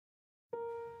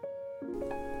Hello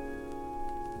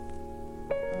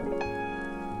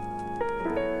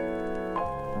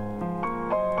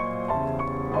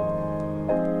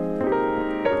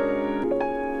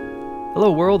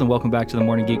world, and welcome back to the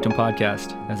Morning Geekdom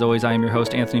podcast. As always, I am your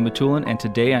host, Anthony Matulin, and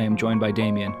today I am joined by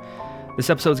Damien. This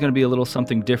episode is going to be a little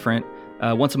something different.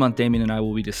 Once a month, Damien and I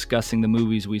will be discussing the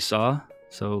movies we saw,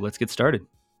 so let's get started.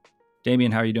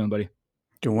 Damien, how are you doing, buddy?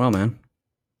 Doing well, man.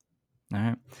 All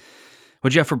right.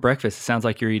 What'd you have for breakfast? It sounds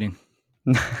like you're eating.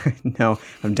 No,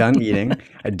 I'm done eating.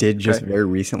 I did just very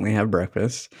recently have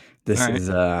breakfast. This All right.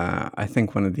 is, I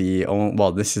think, one of the only,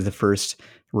 well, this is the first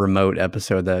remote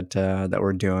episode that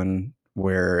we're doing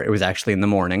where it was actually in the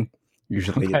morning.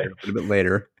 Usually Okay. a little bit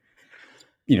later.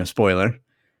 Spoiler.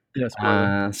 Yeah,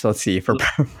 spoiler. So let's see.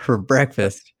 For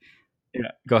breakfast. Yeah,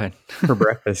 go ahead. For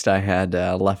breakfast, I had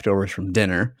leftovers from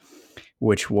dinner,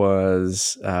 which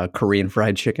was Korean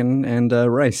fried chicken and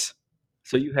rice.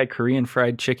 So you had Korean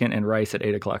fried chicken and rice at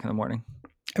 8 o'clock in the morning.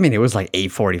 I mean, it was like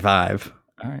 8:45.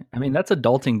 All right. I mean, that's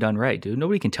adulting done right, dude.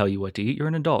 Nobody can tell you what to eat. You're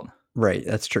an adult. Right,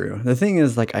 that's true. The thing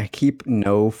is, like, I keep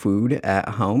no food at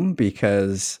home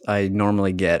because I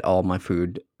normally get all my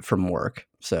food from work.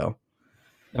 So,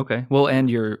 Okay. Well, and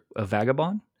you're a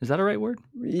vagabond? Is that a right word?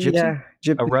 Gypsy?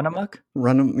 yeah, A run-amok?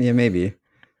 yeah, maybe.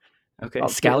 Okay. I'll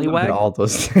Scallywag? all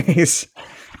those things.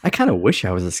 I kind of wish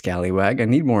I was a scallywag. I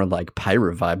need more like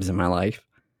pirate vibes in my life.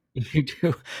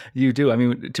 You do. I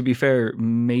mean, to be fair,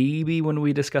 maybe when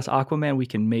we discuss Aquaman, we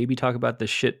can maybe talk about the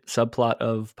shit subplot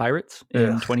of pirates in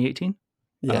 2018.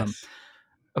 Yes.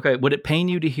 Okay. Would it pain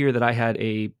you to hear that I had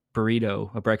a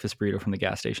breakfast burrito from the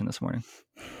gas station this morning?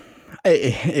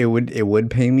 It would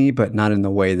pay me, but not in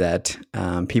the way that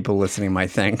people listening might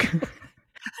think.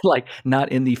 Like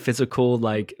not in the physical,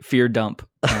 like fear dump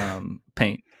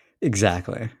pain.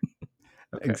 Exactly.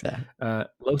 Okay. Exactly.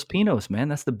 Los Pinos, man,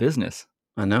 that's the business.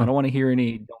 I I know. don't want to hear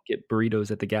any don't get burritos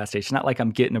at the gas station. Not like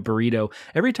I'm getting a burrito.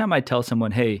 Every time I tell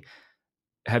someone, hey,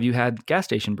 have you had gas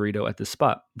station burrito at this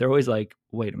spot? They're always like,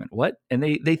 wait a minute, what? And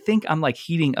they think I'm like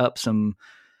heating up some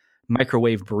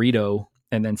microwave burrito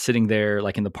and then sitting there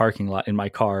like in the parking lot in my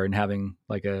car and having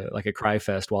like a cry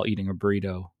fest while eating a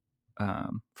burrito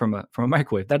from a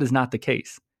microwave. That is not the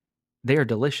case. They are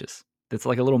delicious. It's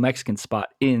like a little Mexican spot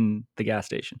in the gas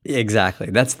station. Exactly.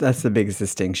 That's the biggest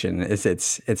distinction. Is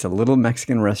it's a little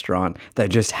Mexican restaurant that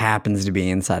just happens to be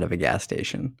inside of a gas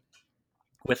station.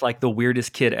 With like the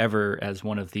weirdest kid ever as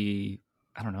one of the,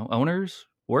 I don't know, owners,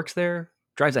 works there,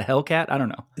 drives a Hellcat. I don't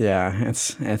know. Yeah,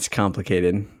 it's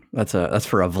complicated. That's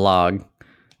for a vlog.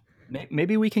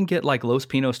 Maybe we can get like Los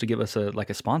Pinos to give us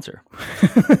a sponsor.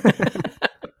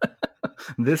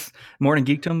 This Morning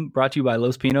Geekdom brought to you by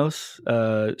Los Pinos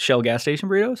Shell gas station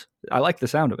burritos. I like the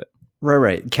sound of it.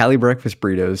 Right. Cali Breakfast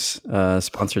Burritos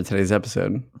sponsored today's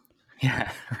episode.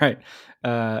 Yeah, right.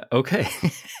 Okay.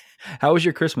 How was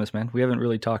your Christmas, man? We haven't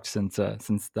really talked since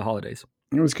the holidays.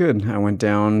 It was good. I went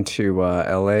down to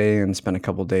LA and spent a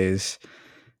couple days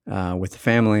with the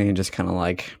family and just kind of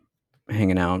like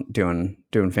hanging out, doing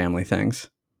family things.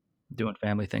 Doing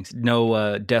family things.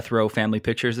 No death row family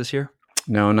pictures this year?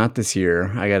 No, not this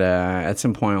year. I gotta at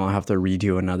some point I'll have to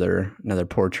redo another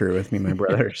portrait with me and my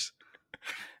brothers.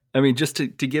 I mean, just to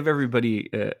give everybody,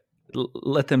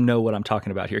 let them know what I'm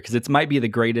talking about here, because it might be the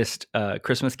greatest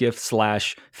Christmas gift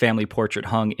 / family portrait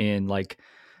hung in like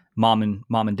mom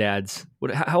and dad's.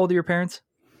 How old are your parents?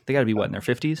 They got to be what, in their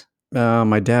 50s?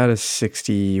 My dad is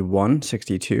 61,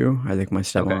 62. I think my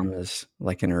stepmom is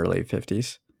like in her late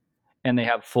 50s. And they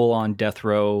have full on death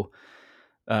row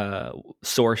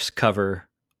source cover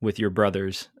with your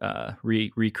brothers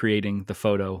recreating the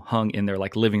photo hung in their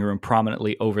like living room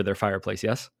prominently over their fireplace.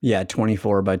 Yes. Yeah.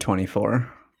 24 by 24.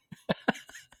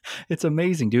 It's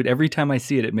amazing, dude. Every time I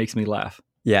see it, it makes me laugh.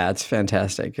 Yeah, it's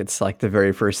fantastic. It's like the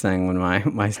very first thing when my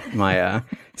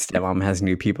stepmom has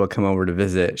new people come over to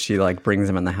visit. She like brings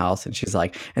them in the house and she's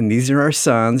like, and these are our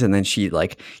sons. And then she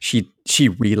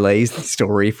relays the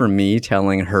story from me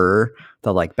telling her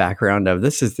the like background of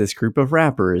this group of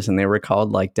rappers and they were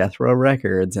called like Death Row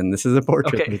Records and this is a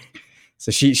portrait. Okay.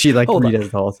 So she like redoes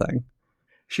the whole thing.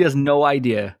 She has no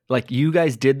idea. Like you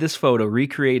guys did this photo,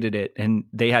 recreated it, and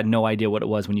they had no idea what it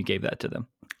was when you gave that to them.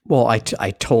 Well, I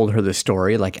told her the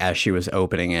story like as she was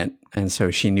opening it, and so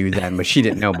she knew then, but she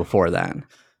didn't know before that.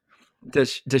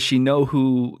 Does she know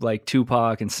who like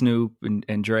Tupac and Snoop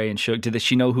and Dre and Suge? Did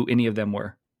she know who any of them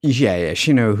were? Yeah.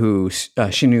 She knew who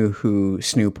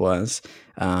Snoop was.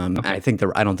 Okay.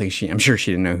 I'm sure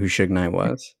she didn't know who Suge Knight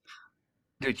was.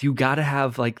 Dude, you got to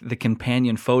have like the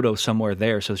companion photo somewhere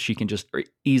there so she can just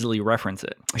easily reference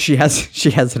it. She has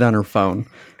it on her phone.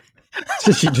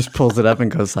 So she just pulls it up and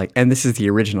goes like, and this is the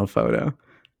original photo.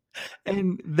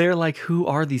 And they're like, who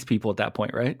are these people at that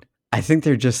point, right? I think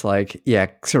they're just like, yeah,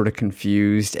 sort of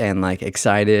confused and like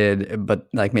excited, but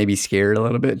like maybe scared a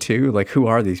little bit too. Like, who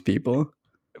are these people?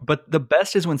 But the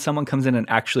best is when someone comes in and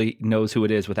actually knows who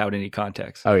it is without any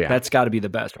context. Oh yeah, That's got to be the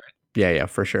best, right? yeah,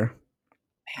 for sure.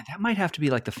 Man, that might have to be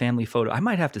like the family photo. I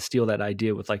might have to steal that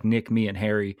idea with like Nick, me, and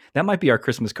Harry. That might be our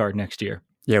Christmas card next year.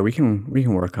 Yeah, we can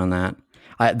work on that.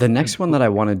 The next one that I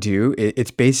want to do,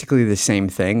 it's basically the same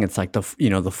thing. It's like the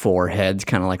four heads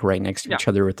kind of like right next to Yeah. each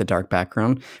other with the dark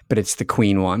background, but it's the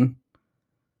queen one.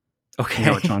 Okay. You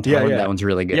know which one I'm talking Yeah, about? yeah. That one's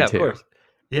really Yeah, good of too. course.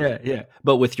 Yeah, yeah.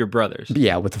 But with your brothers. But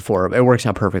yeah, with the four of it works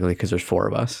out perfectly because there's four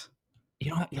of us. You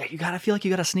know, yeah, you gotta feel like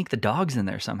you gotta sneak the dogs in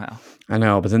there somehow. I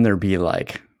know, but then there'd be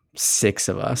like six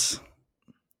of us.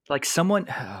 Like someone,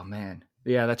 oh man,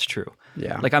 yeah, that's true.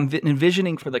 Yeah, Like I'm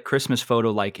envisioning for the Christmas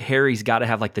photo, like Harry's got to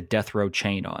have like the death row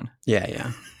chain on.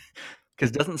 yeah.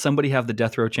 Because doesn't somebody have the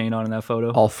death row chain on in that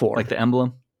photo? All four. Like the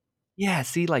emblem. Yeah.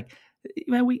 See, like,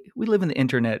 man, we live in the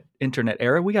internet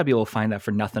era. We gotta be able to find that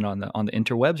for nothing on the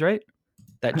interwebs, right?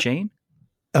 That chain.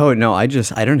 Oh no, I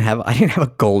didn't have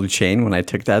a gold chain when I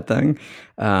took that thing.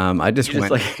 I just You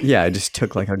just, went, like- yeah, I just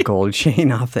took like a gold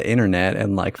chain off the internet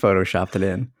and like photoshopped it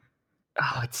in.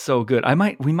 Oh, it's so good.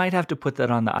 We might have to put that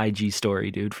on the IG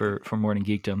story, dude, for Morning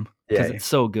Geekdom because Yeah. it's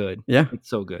so good. Yeah, It's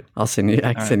so good. I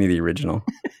can send you the original.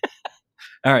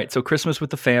 All right, so Christmas with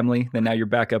the family. Then now you're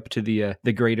back up to the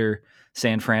greater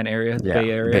San Fran area, Yeah, Bay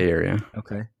Area. Bay Area.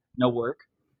 Okay. No work.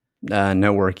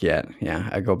 No work yet. Yeah,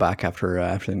 I go back after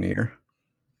the New Year.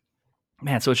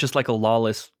 Man, so it's just like a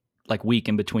lawless like week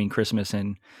in between Christmas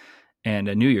and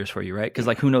New Year's for you, right? Because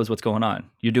like who knows what's going on?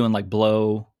 You're doing like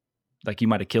blow, like you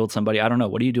might have killed somebody. I don't know.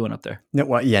 What are you doing up there? No,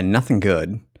 well, yeah, nothing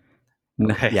good.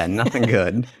 Okay. Yeah, nothing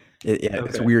good.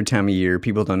 It's a weird time of year.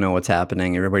 People don't know what's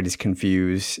happening. Everybody's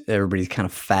confused. Everybody's kind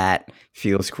of fat.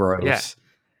 Feels gross.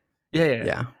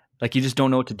 Yeah. Like you just don't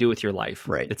know what to do with your life.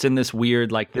 Right. It's in this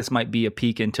weird, like this might be a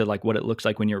peek into like what it looks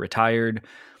like when you're retired,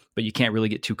 but you can't really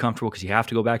get too comfortable because you have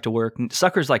to go back to work. And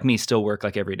suckers like me still work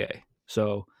like every day.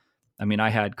 So, I mean,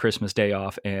 I had Christmas Day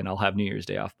off and I'll have New Year's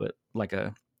Day off, but like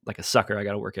a sucker, I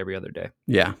got to work every other day.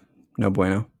 Yeah, no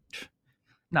bueno.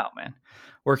 No, man.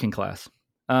 Working class.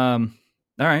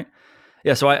 All right.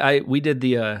 Yeah, so we did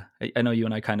the I know you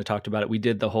and I kind of talked about it. We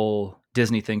did the whole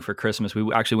Disney thing for Christmas.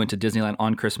 We actually went to Disneyland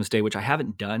on Christmas Day, which I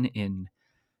haven't done in,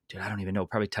 dude, I don't even know,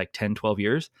 probably like 10, 12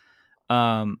 years.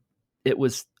 It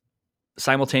was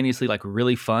simultaneously like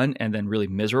really fun and then really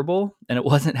miserable. And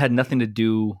it had nothing to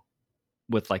do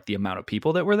with like the amount of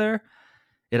people that were there.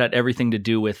 It had everything to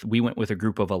do with, we went with a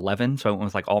group of 11. So I went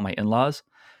with like all my in-laws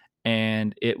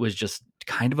and it was just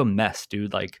kind of a mess,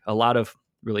 dude. Like a lot of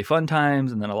really fun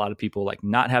times and then a lot of people like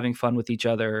not having fun with each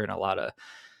other and a lot of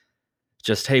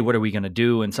just, hey, what are we going to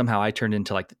do? And somehow I turned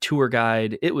into like the tour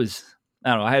guide. It was, I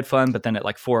don't know, I had fun, but then at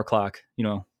like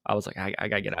 4:00, I was like, I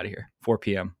got to get out of here. 4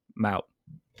 p.m. I'm out.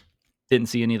 Didn't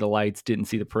see any of the lights, didn't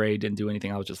see the parade, didn't do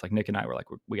anything. I was just like, Nick and I were like,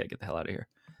 we got to get the hell out of here.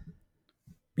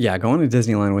 Yeah, going to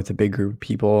Disneyland with a big group of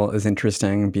people is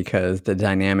interesting because the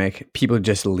dynamic, people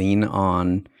just lean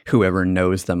on whoever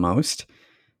knows the most.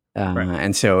 Right.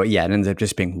 And so, yeah, it ends up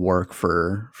just being work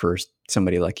for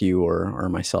somebody like you or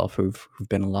myself who've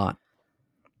been a lot.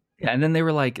 Yeah, and then they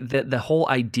were like the whole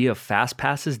idea of fast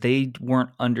passes. They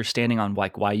weren't understanding on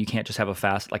like why you can't just have a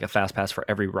fast pass for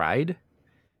every ride,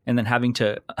 and then having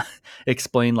to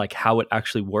explain like how it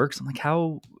actually works. I'm like,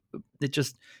 how it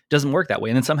just doesn't work that way.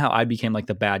 And then somehow I became like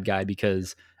the bad guy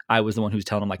because I was the one who's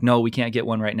telling them like, no, we can't get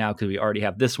one right now because we already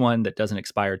have this one that doesn't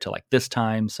expire till like this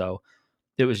time. So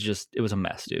it was a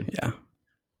mess, dude. Yeah,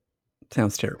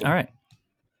 sounds terrible. All right.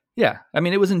 Yeah, I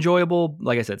mean, it was enjoyable.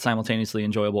 Like I said, simultaneously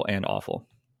enjoyable and awful.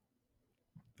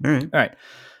 All right.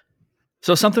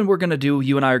 So something we're going to do,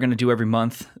 you and I are going to do every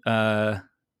month,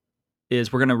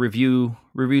 is we're going to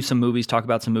review some movies, talk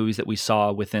about some movies that we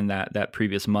saw within that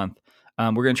previous month.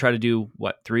 We're going to try to do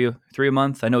three a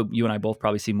month. I know you and I both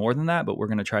probably see more than that, but we're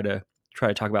going to try to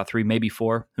talk about 3, maybe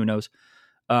 4, who knows.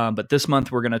 But this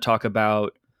month we're going to talk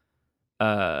about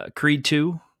Creed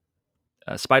 2,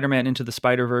 Spider-Man Into the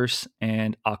Spiderverse,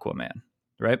 and Aquaman,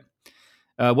 right?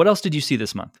 What else did you see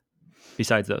this month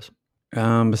besides those?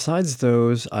 Besides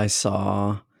those, I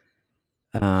saw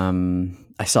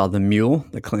The Mule,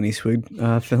 the Clint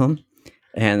Eastwood film,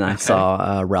 and I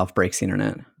saw Ralph Breaks the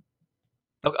Internet.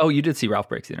 Oh, you did see Ralph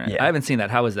Breaks the Internet. Yeah. I haven't seen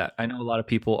that. How is that? I know a lot of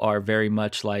people are very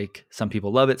much like, some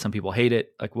people love it, some people hate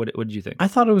it. Like, what did you think? I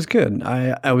thought it was good.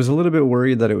 I was a little bit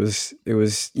worried that it was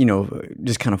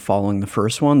just kind of following the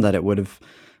first one, that it would have,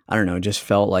 I don't know, just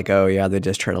felt like, oh yeah, they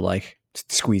just try to like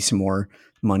squeeze some more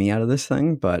money out of this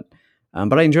thing. But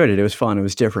But I enjoyed it. It was fun. It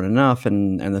was different enough,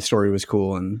 and the story was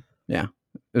cool, and yeah,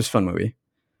 it was a fun movie.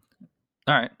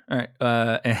 All right, all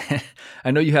right.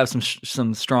 I know you have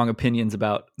some strong opinions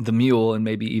about the Mule and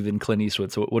maybe even Clint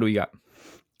Eastwood. So what do we got?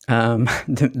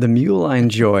 The Mule I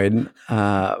enjoyed,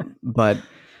 but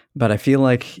I feel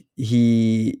like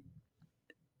he.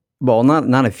 Well,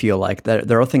 not I feel like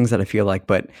there are things that I feel like,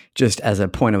 but just as a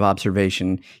point of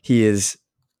observation, he is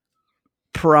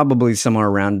probably somewhere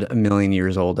around a million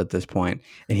years old at this point,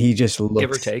 and he just Give or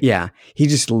looks, take. yeah, he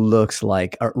just looks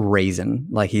like a raisin,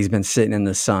 like he's been sitting in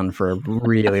the sun for a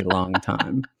really long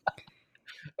time.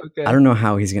 I Okay. don't know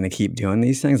how he's going to keep doing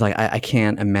these things. Like I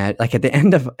can't imagine. Like at the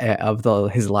end of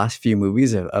his last few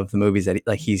movies of the movies that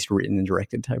he's written and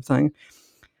directed type thing.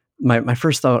 My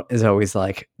first thought is always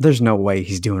like, there's no way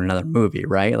he's doing another movie,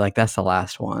 right? Like that's the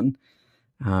last one,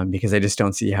 because I just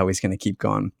don't see how he's going to keep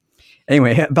going.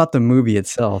 Anyway, about the movie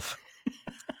itself,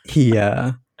 he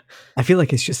I feel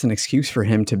like it's just an excuse for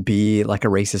him to be like a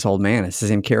racist old man. It's the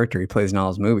same character he plays in all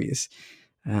his movies.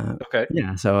 Okay.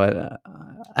 Yeah, so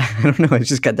I don't know. It's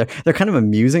just they're kind of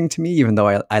amusing to me, even though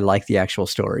I like the actual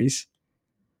stories.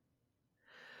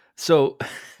 So,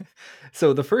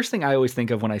 so the first thing I always think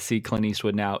of when I see Clint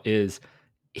Eastwood now is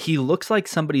he looks like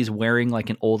somebody's wearing like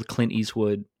an old Clint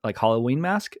Eastwood like Halloween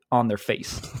mask on their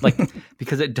face, like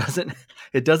because it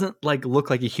doesn't like look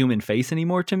like a human face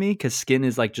anymore to me because skin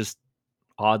is like just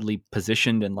oddly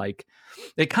positioned and like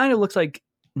it kind of looks like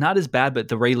not as bad, but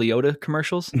the Ray Liotta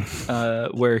commercials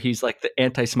where he's like the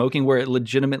anti-smoking, where it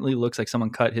legitimately looks like someone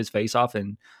cut his face off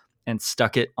and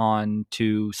stuck it on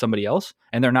to somebody else,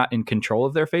 and they're not in control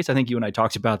of their face. I think you and I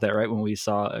talked about that right when we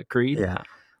saw Creed. Yeah,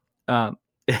 Um,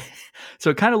 so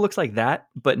it kind of looks like that,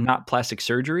 but not plastic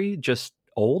surgery, just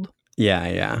old.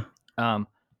 yeah. Um,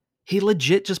 he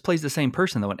legit just plays the same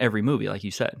person though in every movie, like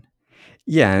you said.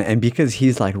 Yeah, and because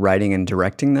he's like writing and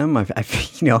directing them,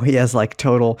 he has like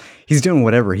total. He's doing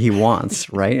whatever he wants,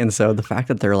 right? And so the fact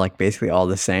that they're like basically all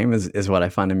the same is what I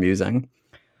find amusing.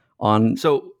 On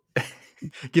So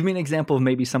give me an example of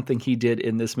maybe something he did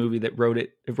in this movie that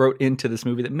wrote into this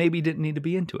movie that maybe didn't need to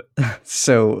be into it.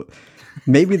 So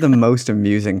maybe the most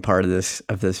amusing part of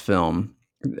this film,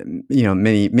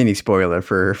 mini spoiler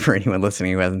for anyone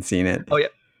listening who hasn't seen it. Oh yeah.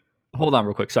 Hold on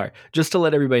real quick. Sorry. Just to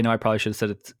let everybody know, I probably should have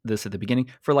said this at the beginning.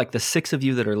 For like the 6 of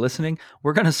you that are listening,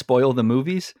 we're going to spoil the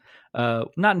movies. Not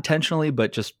intentionally,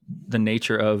 but just the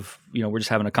nature of, we're just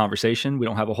having a conversation. We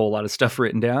don't have a whole lot of stuff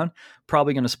written down.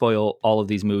 Probably going to spoil all of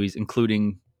these movies,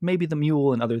 including maybe the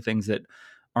Mule and other things that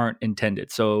aren't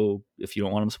intended. So if you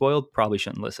don't want them spoiled, probably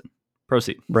shouldn't listen.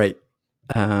 Proceed. Right.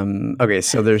 Okay,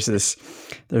 so there's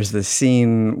this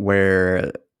scene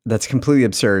where that's completely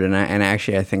absurd, and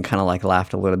actually I think kind of like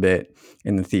laughed a little bit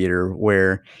in the theater,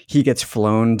 where he gets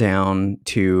flown down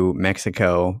to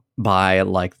Mexico by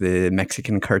like the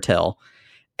Mexican cartel,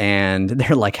 and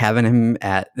they're like having him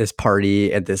at this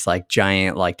party at this like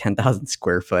giant like 10,000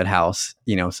 square foot house,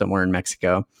 somewhere in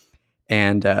Mexico.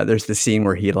 And there's the scene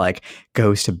where he like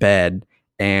goes to bed,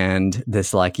 and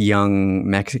this like young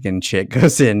Mexican chick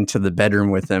goes into the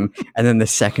bedroom with him, and then the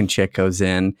second chick goes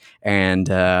in, and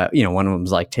one of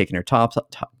them's like taking her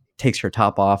takes her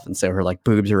top off, and so her like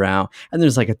boobs are out, and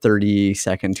there's like a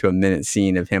 30-second to a minute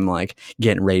scene of him like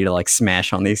getting ready to like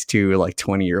smash on these two like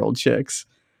 20-year-old chicks.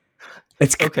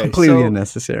 It's completely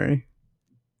unnecessary.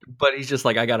 But he's just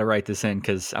like, I got to write this in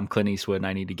because I'm Clint Eastwood and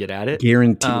I need to get at it.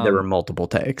 Guaranteed there were multiple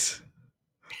takes.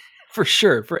 For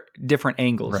sure, for different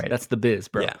angles. Right. That's the biz,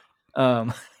 bro.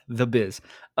 Yeah. The biz.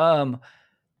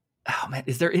 Oh man,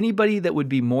 is there anybody that would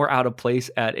be more out of place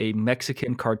at a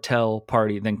Mexican cartel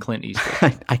party than Clint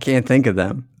Eastwood? I can't think of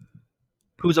them.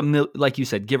 Who's like you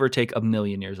said, give or take a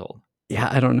million years old. Yeah,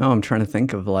 I don't know. I'm trying to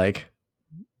think of like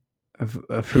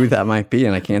of who that might be,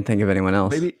 and I can't think of anyone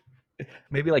else.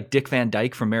 Maybe like Dick Van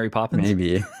Dyke from Mary Poppins.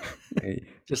 Maybe.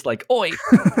 Just like, oi.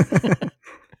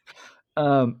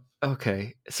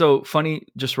 Okay. So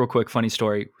just real quick, funny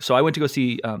story. So I went to go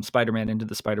see Spider-Man Into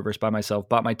the Spider-Verse by myself,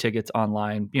 bought my tickets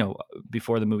online,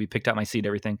 before the movie, picked out my seat,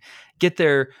 everything. Get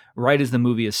there right as the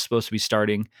movie is supposed to be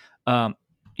starting.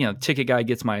 Ticket guy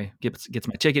gets my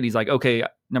ticket. He's like, okay,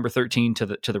 number 13 to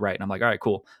the right. And I'm like, all right,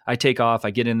 cool. I take off. I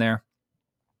get in there.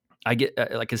 I get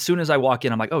like, as soon as I walk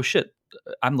in, I'm like, oh shit,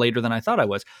 I'm later than I thought I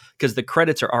was, because the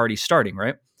credits are already starting.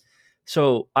 Right.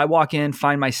 So I walk in,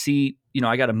 find my seat.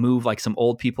 I got to move like some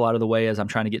old people out of the way as I'm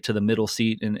trying to get to the middle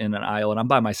seat in an aisle, and I'm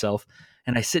by myself,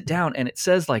 and I sit down, and it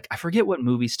says like, I forget what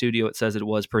movie studio it says it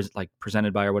was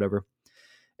presented by or whatever.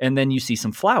 And then you see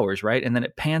some flowers, right? And then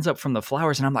it pans up from the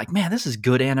flowers, and I'm like, man, this is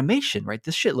good animation, right?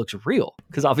 This shit looks real,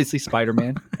 because obviously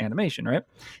Spider-Man animation, right?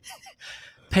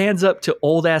 pans up to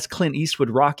old ass Clint Eastwood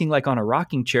rocking like on a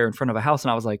rocking chair in front of a house.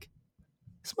 And I was like,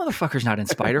 this motherfucker's not in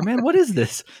Spider-Man. What is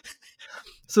this?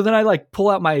 So then I like pull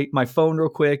out my phone real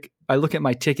quick. I look at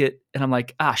my ticket and I'm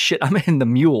like, ah, shit, I'm in the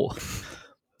Mule.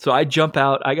 So I jump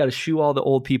out. I got to shoo all the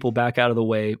old people back out of the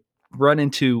way, run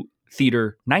into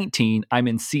theater 19. I'm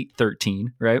in seat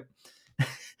 13, right?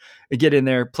 I get in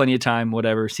there, plenty of time,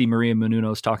 whatever. See Maria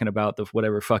Menounos talking about the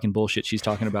whatever fucking bullshit she's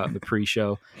talking about in the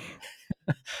pre-show.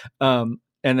 And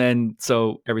then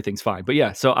so everything's fine. But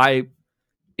yeah, so I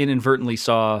inadvertently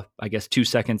saw, I guess, 2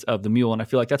 seconds of the Mule, and I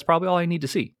feel like that's probably all I need to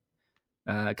see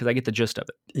because I get the gist of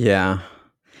it. Yeah,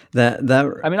 that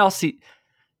I mean, I'll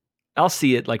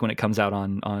see it like when it comes out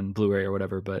on Blu-ray or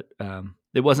whatever, but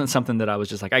it wasn't something that I was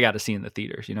just like, I got to see in the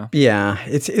theaters, you know? Yeah,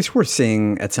 it's worth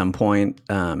seeing at some point.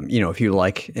 If you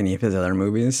like any of his other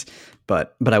movies,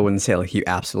 but I wouldn't say like you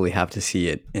absolutely have to see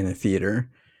it in a theater.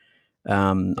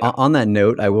 On that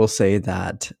note, I will say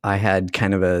that I had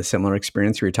kind of a similar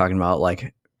experience. We were talking about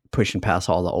like pushing past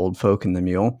all the old folk in the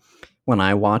Mule. When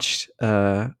I watched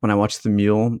the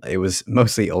Mule, it was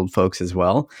mostly old folks as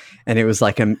well, and it was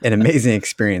like an amazing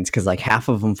experience because like half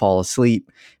of them fall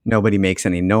asleep, nobody makes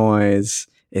any noise.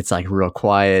 It's like real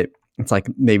quiet. It's like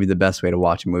maybe the best way to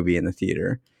watch a movie in the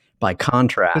theater. By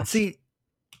contrast, But see,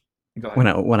 go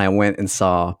ahead. when I went and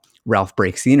saw Ralph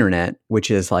Breaks the Internet,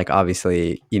 which is like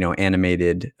obviously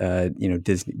animated,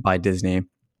 Disney by Disney,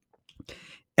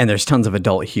 and there's tons of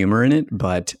adult humor in it,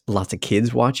 but lots of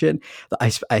kids watch it.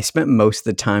 I spent most of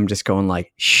the time just going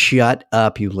like, "Shut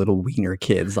up, you little wiener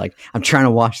kids!" Like I'm trying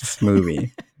to watch this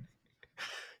movie.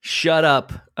 Shut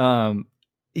up.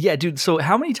 Yeah, dude. So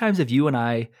how many times have you and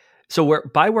I? So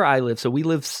where I live, so we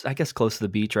live, I guess, close to the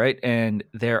beach, right? And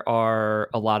there are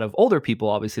a lot of older people,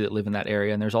 obviously, that live in that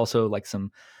area, and there's also like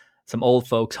some old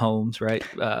folks' homes, right?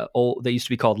 They used to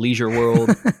be called Leisure World.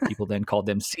 People then called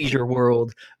them Seizure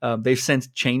World. They've since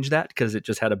changed that because it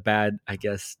just had a bad, I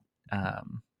guess.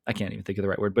 I can't even think of the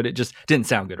right word, but it just didn't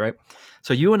sound good, right?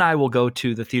 So you and I will go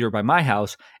to the theater by my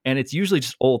house, and it's usually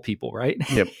just old people, right?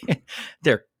 Yep.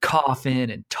 They're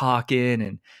coughing and talking,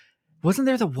 and wasn't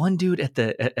there the one dude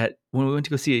at when we went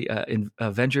to go see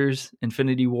Avengers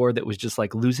Infinity War that was just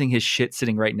like losing his shit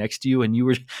sitting right next to you, and you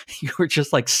were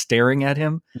just like staring at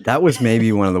him? That was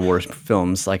maybe one of the worst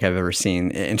films like I've ever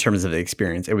seen in terms of the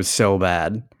experience. It was so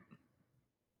bad.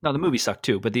 No, the movie sucked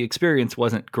too, but the experience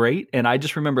wasn't great. And I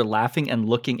just remember laughing and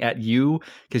looking at you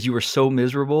because you were so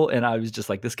miserable, and I was just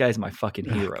like, "This guy's my fucking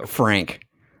hero." Frank.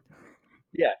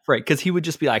 Yeah, right. Because he would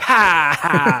just be like, "Ha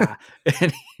ha,"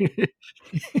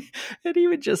 and he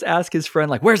would just ask his friend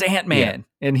like, "Where's Ant-Man?"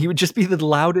 Yeah. And he would just be the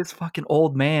loudest fucking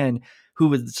old man who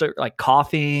was like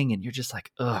coughing, and you're just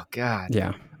like, "Oh God."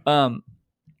 Yeah.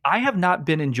 I have not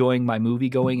been enjoying my movie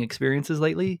going experiences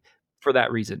lately for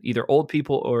that reason. Either old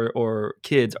people or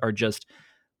kids are just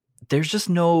there's just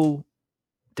no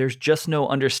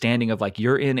understanding of like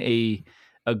you're in a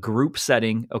group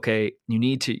setting. Okay,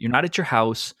 you're not at your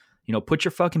house. Put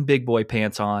your fucking big boy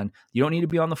pants on. You don't need to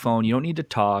be on the phone. You don't need to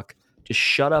talk. Just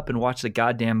shut up and watch the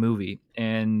goddamn movie.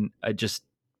 And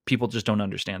people just don't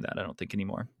understand that, I don't think,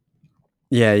 anymore.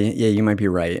 Yeah, you might be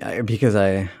right. Because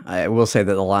I will say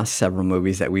that the last several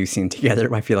movies that we've seen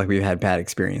together, I feel like we've had bad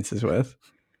experiences with.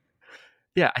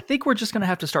 Yeah, I think we're just going to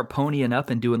have to start ponying up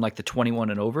and doing like the 21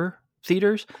 and over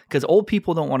theaters because old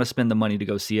people don't want to spend the money to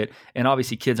go see it. And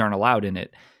obviously kids aren't allowed in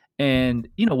it. And,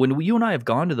 when you and I have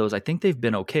gone to those, I think they've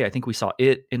been okay. I think we saw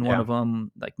it in one of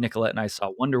them. Like Nicolette and I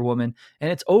saw Wonder Woman. And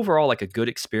it's overall like a good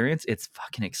experience. It's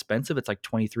fucking expensive. It's like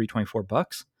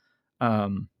 $23-24.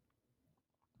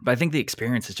 But I think the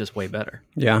experience is just way better.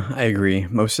 Yeah, I agree.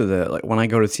 Most of when I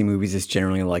go to see movies, it's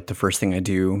generally like the first thing I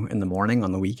do in the morning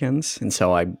on the weekends. And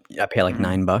so I pay like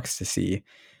 $9 to see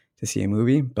a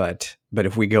movie. But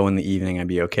if we go in the evening, I'd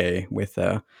be okay with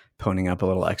ponying up a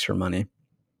little extra money.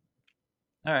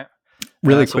 All right.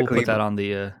 Really so quickly. We'll put that on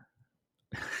the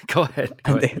Go ahead.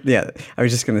 Yeah, I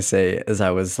was just gonna say, as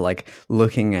I was like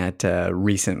looking at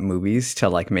recent movies to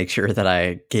like make sure that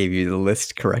I gave you the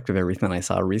list correct of everything I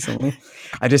saw recently.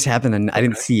 I just happened to I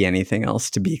didn't see anything else.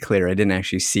 To be clear, I didn't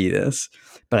actually see this,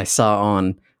 but I saw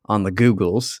on the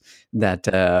Googles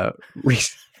that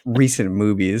recent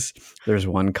movies. There's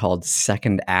one called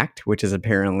Second Act, which is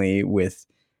apparently with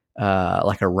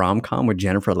like a rom-com with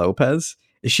Jennifer Lopez.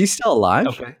 Is she still alive?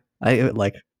 Okay.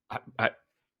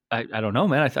 I don't know,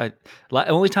 man. The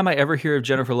only time I ever hear of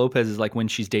Jennifer Lopez is like when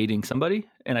she's dating somebody,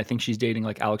 and I think she's dating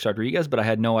like Alex Rodriguez, but I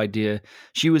had no idea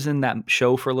she was in that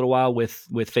show for a little while with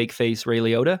fake face Ray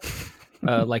Liotta,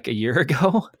 like a year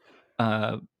ago,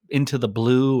 Into the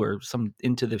Blue or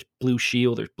Into the Blue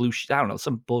Shield or I don't know,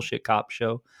 some bullshit cop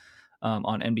show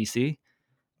on NBC.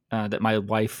 that my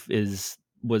wife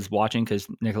was watching, because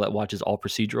Nicolette watches all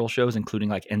procedural shows, including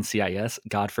like NCIS,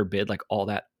 God forbid, like all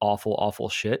that awful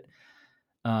shit.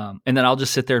 And then I'll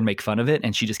just sit there and make fun of it,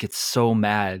 and she just gets so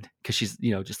mad because she's,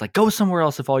 just like, go somewhere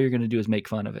else if all you're going to do is make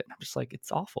fun of it. And I'm just like,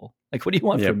 it's awful. Like, what do you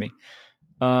want from me?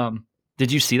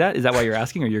 Did you see that? Is that why you're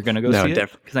asking, or you're going to go see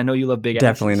it? Because I know you love big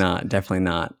definitely asses. Definitely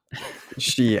not.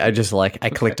 I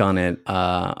clicked on it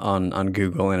on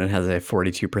Google, and it has a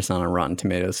 42% on Rotten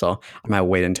Tomatoes. So I might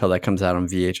wait until that comes out on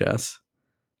VHS.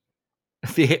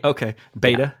 Okay,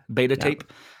 beta tape.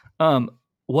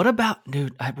 What about,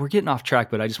 dude? We're getting off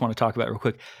track, but I just want to talk about it real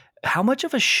quick. How much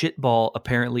of a shitball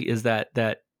apparently is that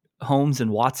Holmes and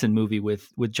Watson movie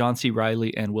with John C.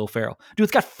 Reilly and Will Ferrell? Dude,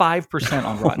 it's got 5%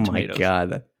 on Rotten Tomatoes. Oh my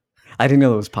god, I didn't know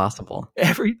that was possible.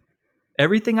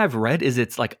 Everything I've read is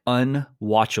it's like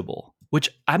unwatchable, which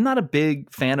I'm not a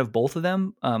big fan of both of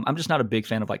them. I'm just not a big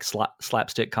fan of like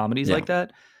slapstick comedies like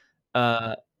that.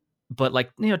 But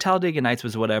like, Talladega Nights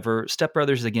was whatever. Step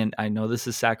Brothers, again, I know this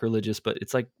is sacrilegious, but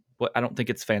it's like, I don't think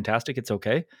it's fantastic. It's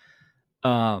okay.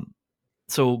 But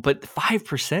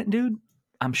 5%, dude,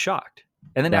 I'm shocked.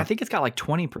 And then I think it's got like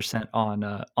 20%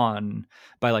 on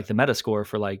by like the Metascore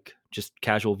for like just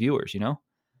casual viewers,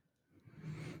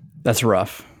 That's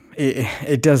rough.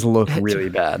 It does look really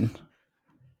bad.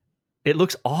 It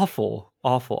looks awful.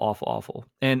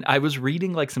 And I was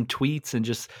reading like some tweets and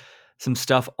just some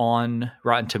stuff on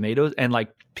Rotten Tomatoes, and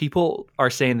like people are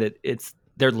saying that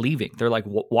they're leaving. They're like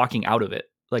walking out of it,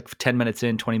 like 10 minutes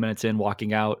in, 20 minutes in,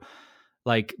 walking out.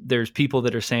 Like there's people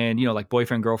that are saying, like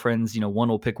boyfriend, girlfriends, one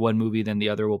will pick one movie, then the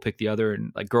other will pick the other.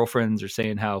 And like girlfriends are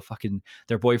saying how fucking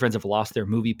their boyfriends have lost their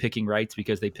movie picking rights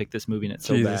because they picked this movie and it's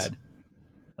so bad.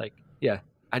 Like, yeah,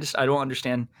 I don't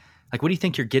understand. Like, what do you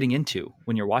think you're getting into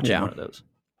when you're watching one of those?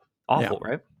 Awful,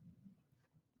 right?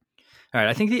 All right.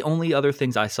 I think the only other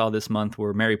things I saw this month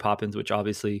were Mary Poppins, which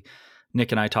obviously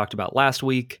Nick and I talked about last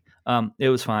week. It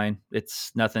was fine.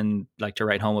 It's nothing like to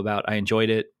write home about. I enjoyed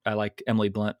it. I like Emily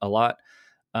Blunt a lot.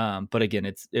 But again,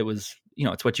 it was,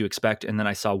 it's what you expect. And then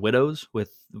I saw Widows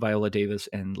with Viola Davis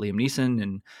and Liam Neeson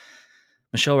and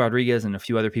Michelle Rodriguez and a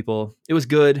few other people. It was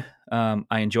good.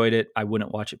 I enjoyed it. I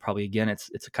wouldn't watch it probably again.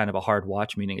 It's a kind of a hard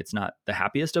watch, meaning it's not the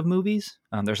happiest of movies.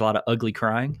 There's a lot of ugly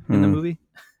crying in the movie,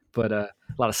 but a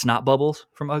lot of snot bubbles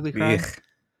from ugly crying.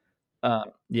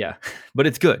 Yeah, but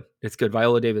it's good. It's good.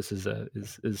 Viola Davis is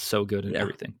so good in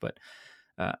everything, but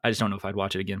I just don't know if I'd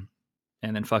watch it again.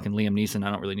 And then fucking Liam Neeson,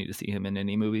 I don't really need to see him in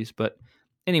any movies. But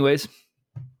anyways,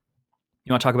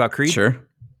 you want to talk about Creed? Sure.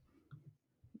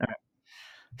 All right.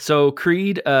 So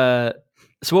Creed. So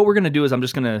what we're gonna do is I'm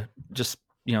just gonna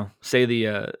say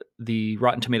the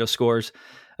Rotten Tomato scores.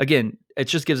 Again, it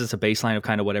just gives us a baseline of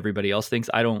kind of what everybody else thinks.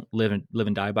 I don't live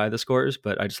and die by the scores,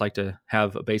 but I just like to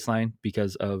have a baseline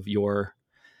because of your,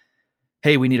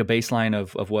 hey, we need a baseline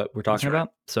of what we're talking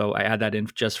about. So I add that in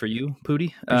just for you,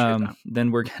 Pootie.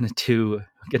 Then we're gonna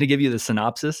give you the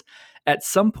synopsis. At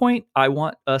some point, I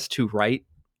want us to write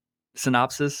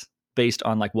synopsis based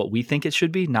on like what we think it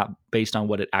should be, not based on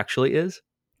what it actually is.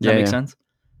 Does that make sense?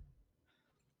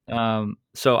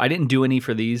 So I didn't do any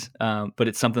for these, but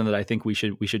it's something that I think we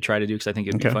should try to do because I think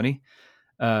it'd be funny.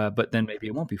 But then maybe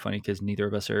it won't be funny because neither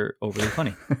of us are overly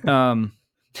funny.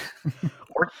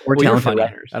 Or talented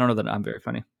writers. I don't know that I'm very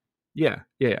funny. Yeah.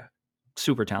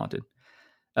 Super talented.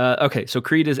 Okay, so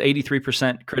Creed is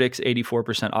 83% critics,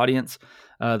 84% audience.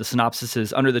 The synopsis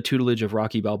is: under the tutelage of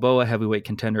Rocky Balboa, heavyweight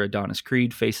contender Adonis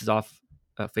Creed faces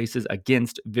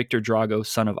against Victor Drago,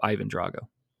 son of Ivan Drago.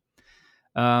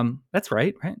 That's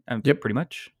right? Yep, pretty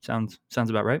much. Sounds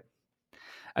about right.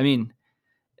 I mean,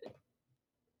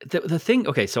 the thing.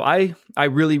 Okay, so I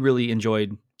really, really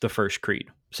enjoyed the first Creed.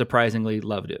 Surprisingly,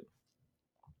 loved it.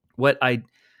 What I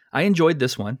enjoyed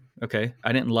this one. Okay,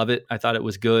 I didn't love it. I thought it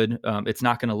was good. It's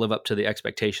not going to live up to the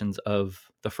expectations of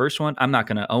the first one. I'm not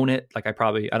going to own it. Like I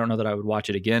don't know that I would watch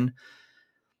it again.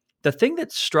 The thing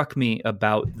that struck me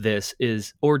about this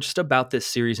is, or just about this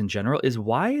series in general, is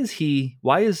why is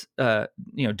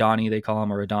Donnie, they call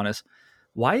him, or Adonis,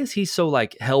 why is he so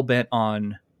like hell-bent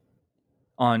on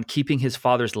keeping his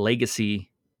father's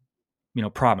legacy,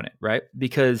 prominent, right?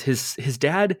 Because his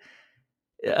dad,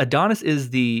 Adonis, is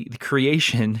the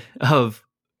creation of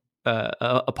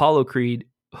Apollo Creed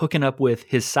hooking up with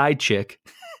his side chick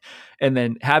and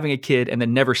then having a kid and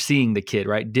then never seeing the kid,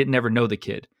 right? Didn't ever know the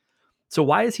kid. So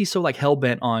why is he so like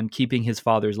hell-bent on keeping his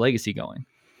father's legacy going?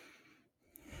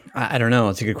 I don't know.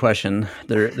 It's a good question.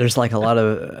 There's like a lot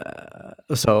of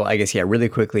so I guess really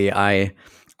quickly, I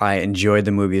enjoyed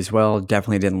the movie as well.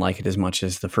 Definitely didn't like it as much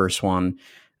as the first one.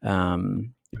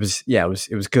 it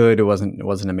was good. It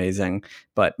wasn't amazing,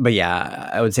 but yeah,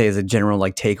 I would say as a general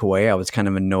like takeaway, I was kind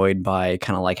of annoyed by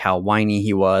kind of like how whiny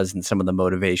he was and some of the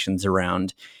motivations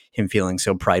around him feeling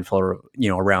so prideful, you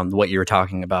know, around what you were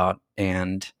talking about,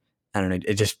 and I don't know,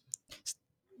 it just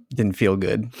didn't feel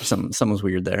good. Some was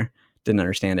weird there. Didn't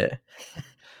understand it.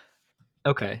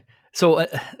 Okay. So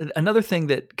another thing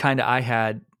that kind of I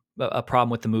had a problem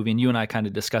with the movie, and you and I kind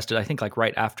of discussed it, I think like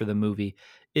right after the movie,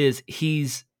 is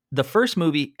the first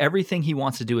movie, everything he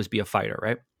wants to do is be a fighter,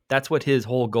 right? That's what his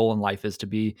whole goal in life is, to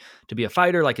be a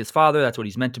fighter like his father. That's what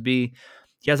he's meant to be.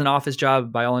 He has an office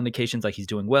job by all indications, like he's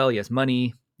doing well. He has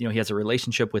money. You know, he has a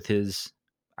relationship with his,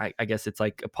 I guess it's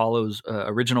like Apollo's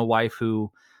original wife,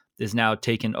 who is now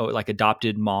taken, like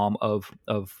adopted mom of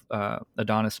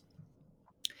Adonis.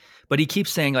 But he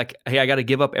keeps saying like, hey, I got to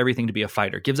give up everything to be a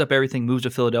fighter. Gives up everything, moves to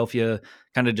Philadelphia,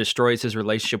 kind of destroys his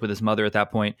relationship with his mother at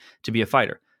that point to be a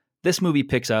fighter. This movie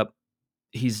picks up.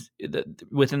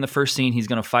 Within the first scene, he's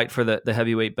going to fight for the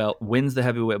heavyweight belt, wins the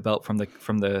heavyweight belt from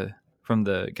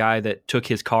the guy that took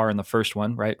his car in the first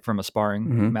one, right? From a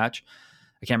sparring match.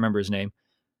 I can't remember his name.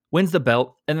 Wins the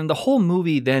belt. And then the whole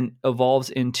movie then turns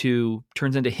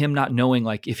into him not knowing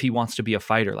like if he wants to be a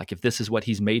fighter, like if this is what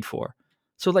he's made for.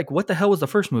 So, like, what the hell was the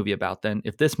first movie about then?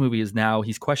 If this movie is now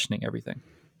he's questioning everything,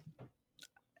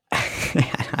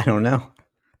 I don't know.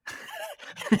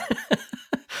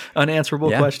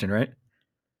 Unanswerable question, right?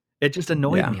 It just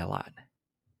annoyed me a lot.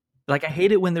 Like, I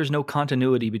hate it when there's no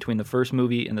continuity between the first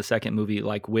movie and the second movie,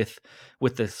 like with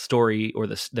the story or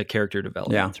the character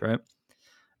developments, right?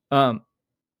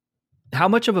 How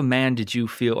much of a man did you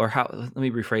feel, or let me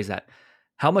rephrase that.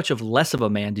 How much of less of a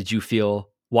man did you feel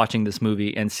watching this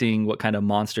movie and seeing what kind of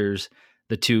monsters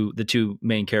the two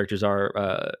main characters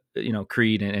are,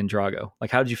 Creed and Drago?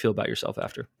 Like, how did you feel about yourself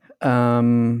after?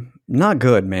 Not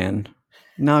good, man.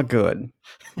 Not good.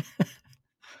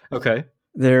 Okay.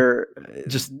 They're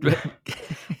just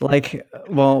like,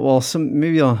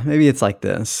 maybe it's like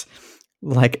this.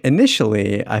 Like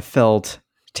initially I felt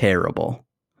terrible.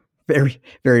 Very,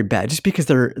 very bad, just because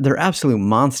they're absolute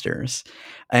monsters.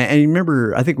 And you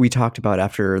remember, I think we talked about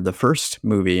after the first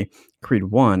movie, Creed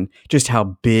 1, just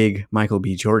how big Michael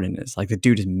B. Jordan is. Like the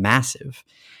dude is massive.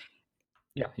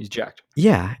 Yeah, he's jacked.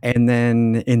 Yeah, and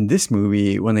then in this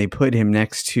movie, when they put him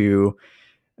next to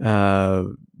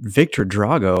Victor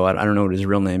Drago, I don't know what his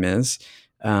real name is.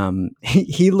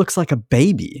 He looks like a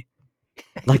baby.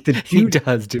 Like the dude, he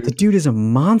does, dude. The dude is a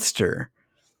monster.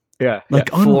 Yeah, like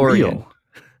unreal.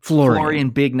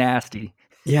 Florian, big nasty.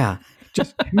 Yeah,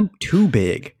 just too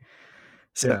big.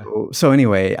 So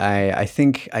anyway, I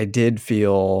think I did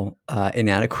feel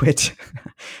inadequate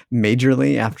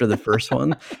majorly after the first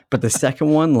one, but the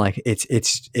second one, like it's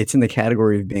in the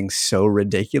category of being so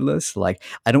ridiculous. Like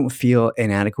I don't feel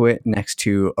inadequate next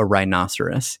to a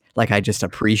rhinoceros. Like I just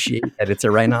appreciate that it's a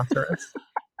rhinoceros.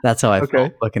 That's how I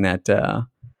felt looking at the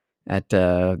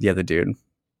other dude.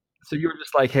 So you were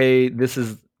just like, hey,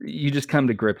 you just come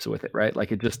to grips with it, right? Like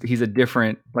he's a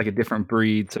different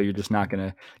breed. So you're not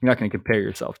gonna compare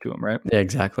yourself to him, right? Yeah,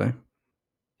 exactly.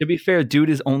 To be fair,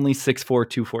 dude is only 6'4",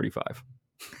 245.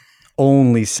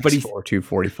 Only 6'4",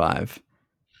 245.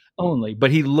 Only,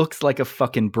 but he looks like a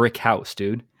fucking brick house,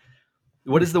 dude.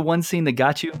 What is the one scene that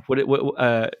got you?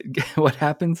 What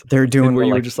happens? They're doing where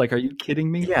you were just like, are you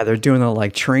kidding me? Yeah, they're doing a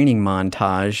like training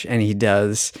montage, and he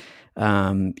does.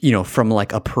 From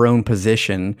like a prone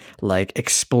position, like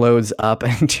explodes up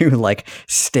into like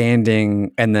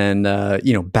standing, and then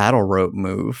battle rope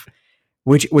move,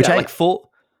 which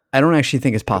I don't actually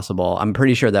think is possible. I'm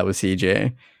pretty sure that was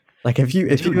CJ. Like if you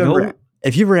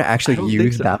ever actually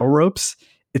used battle ropes,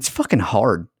 it's fucking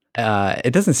hard.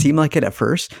 It doesn't seem like it at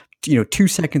first. 2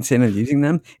 seconds in of using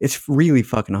them, it's really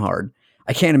fucking hard.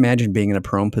 I can't imagine being in a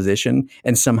prone position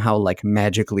and somehow like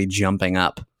magically jumping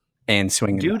up and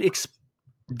swinging.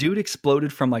 Dude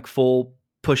exploded from like full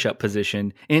push-up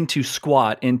position into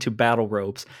squat into battle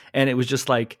ropes, and it was just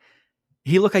like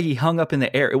he looked like he hung up in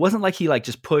the air. It wasn't like he like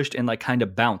just pushed and like kind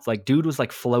of bounced. Like dude was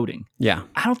like floating. Yeah,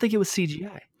 I don't think it was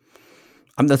CGI.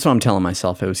 That's what I'm telling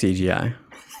myself. It was CGI.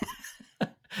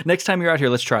 Next time you're out here,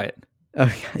 let's try it.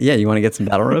 Yeah, you want to get some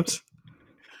battle ropes?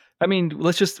 I mean,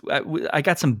 let's just. I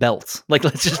got some belts. Like,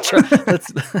 let's just try.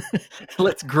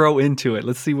 let's grow into it.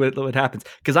 Let's see what happens.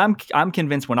 Because I'm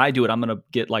convinced when I do it, I'm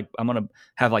gonna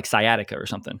have like sciatica or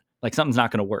something. Like something's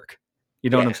not gonna work. You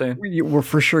know what I'm saying? We're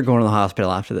for sure going to the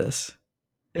hospital after this.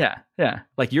 Yeah.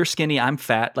 Like you're skinny, I'm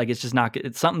fat. Like it's just not.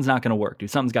 Something's not gonna work,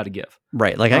 dude. Something's got to give.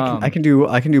 Right. Like I can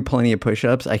do plenty of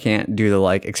push-ups. I can't do the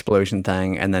like explosion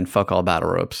thing and then fuck all battle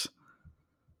ropes.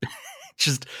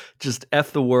 just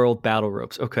F the world, battle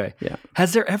ropes. Okay. Yeah.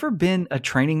 Has there ever been a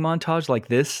training montage like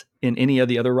this in any of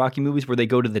the other Rocky movies where they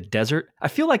go to the desert? I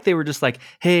feel like they were just like,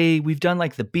 hey, we've done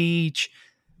like the beach,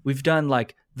 we've done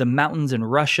like the mountains in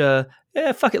Russia.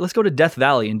 Yeah, fuck it. Let's go to Death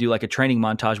Valley and do like a training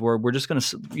montage where we're just going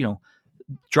to,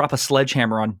 drop a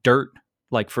sledgehammer on dirt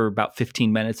like for about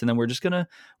 15 minutes. And then we're just going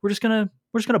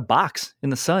to box in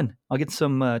the sun. I'll get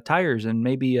some tires and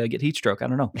maybe get heat stroke. I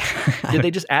don't know. Did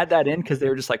they just add that in because they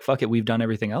were just like, fuck it, we've done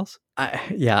everything else?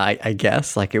 I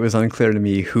guess. Like, it was unclear to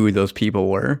me who those people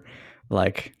were.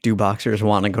 Like, do boxers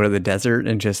want to go to the desert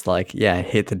and just like,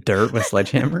 hit the dirt with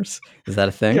sledgehammers? Is that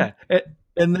a thing? Yeah.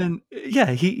 And then,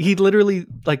 he literally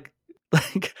like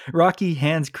Rocky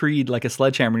hands Creed like a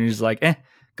sledgehammer and he's like,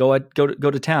 go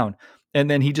to town. And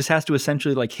then he just has to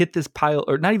essentially like hit this pile,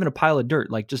 or not even a pile of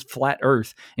dirt, like just flat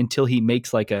earth until he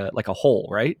makes like a hole,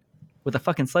 right? With a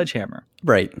fucking sledgehammer.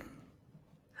 Right.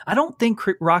 I don't think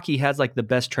Rocky has like the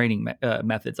best training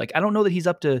methods. Like, I don't know that he's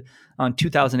up to on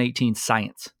 2018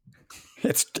 science.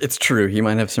 It's true. He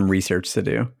might have some research to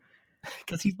do.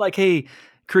 Because he's like, hey,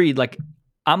 Creed, like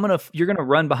you're gonna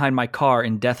run behind my car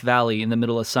in Death Valley in the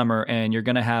middle of summer, and you're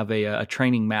gonna have a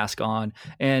training mask on.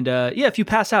 And if you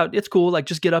pass out, it's cool. Like,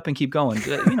 just get up and keep going.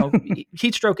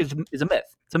 Heat stroke is a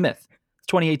myth. It's a myth. It's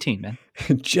 2018, man.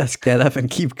 Just get up and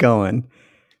keep going.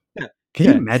 Yeah. Can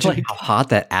you imagine how hot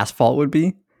that asphalt would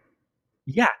be?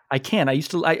 Yeah, I can. I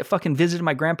fucking visited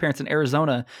my grandparents in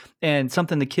Arizona, and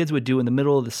something the kids would do in the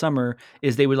middle of the summer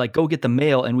is they would like go get the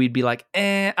mail, and we'd be like,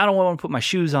 I don't want to put my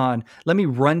shoes on. Let me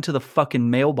run to the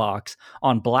fucking mailbox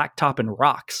on blacktop and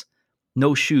rocks,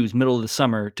 no shoes, middle of the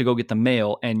summer to go get the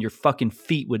mail, and your fucking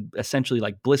feet would essentially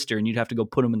like blister, and you'd have to go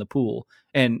put them in the pool.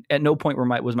 And at no point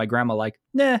was my grandma like,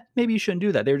 nah, maybe you shouldn't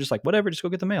do that. They were just like, whatever, just go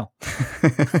get the mail.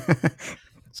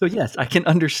 So yes, I can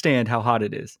understand how hot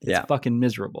it is. It's fucking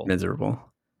miserable.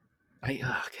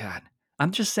 Oh God.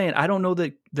 I'm just saying, I don't know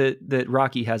that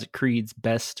Rocky has Creed's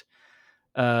best,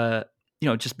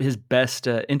 just his best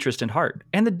interest in heart.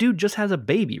 And the dude just has a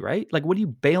baby, right? Like, what are you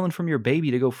bailing from your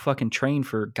baby to go fucking train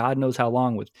for God knows how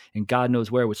long with, and God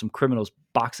knows where, with some criminals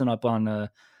boxing up on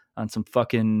some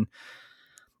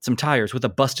tires with a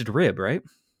busted rib, right?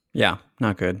 Yeah,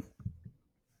 not good.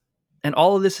 And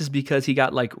all of this is because he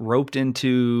got like roped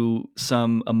into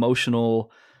some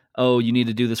emotional, oh, you need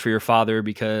to do this for your father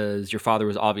because your father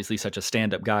was obviously such a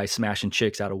stand-up guy smashing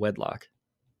chicks out of wedlock.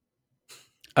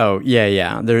 Oh,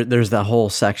 yeah. There's that whole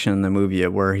section in the movie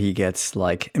where he gets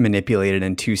like manipulated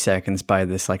in 2 seconds by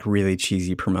this like really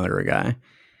cheesy promoter guy.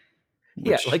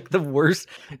 Yeah, like the worst.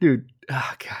 Dude,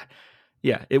 oh God.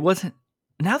 Yeah, it wasn't.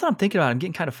 Now that I'm thinking about it, I'm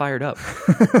getting kind of fired up.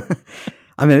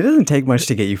 I mean, it doesn't take much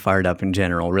to get you fired up in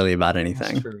general, really, about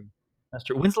anything. That's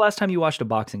true. When's the last time you watched a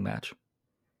boxing match?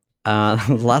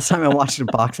 The last time I watched a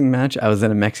boxing match, I was in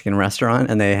a Mexican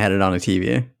restaurant and they had it on a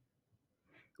TV.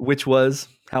 Which was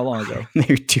how long ago?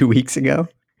 Maybe 2 weeks ago.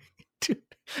 Dude,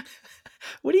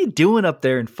 what are you doing up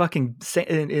there in fucking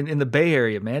in the Bay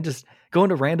Area, man? Just going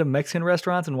to random Mexican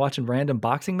restaurants and watching random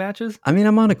boxing matches? I mean,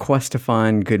 I'm on a quest to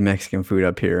find good Mexican food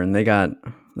up here, and they got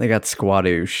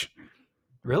squadoosh.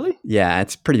 Really? Yeah,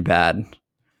 it's pretty bad.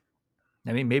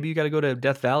 I mean, maybe you got to go to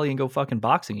Death Valley and go fucking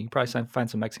boxing. You can probably find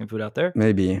some Mexican food out there.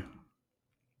 Maybe.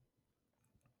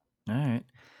 All right.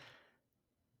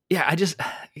 Yeah, I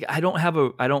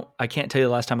can't tell you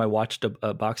the last time I watched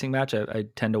a boxing match. I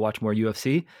tend to watch more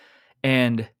UFC,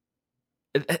 and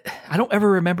I don't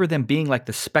ever remember them being like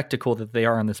the spectacle that they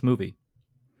are in this movie.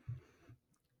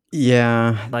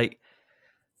 Yeah. Like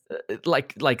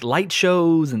light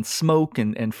shows and smoke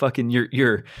and fucking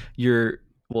your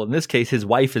well, in this case, his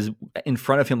wife is in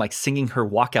front of him, like singing her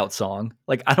walkout song.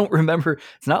 Like, I don't remember.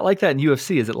 It's not like that in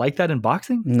UFC. Is it like that in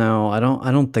boxing? No, I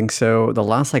don't think so. The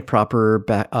last like proper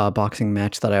boxing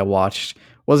match that I watched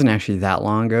wasn't actually that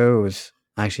long ago. It was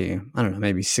actually, I don't know,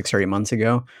 maybe 6 or 8 months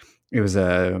ago. It was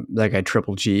that guy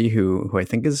Triple G, who I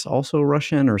think is also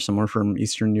Russian or somewhere from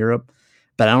Eastern Europe.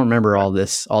 But I don't remember all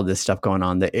this stuff going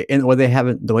on. The way they have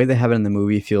it in the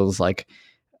movie feels like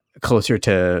closer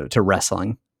to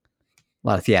wrestling. A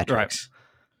lot of theatrics. Right.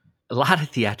 A lot of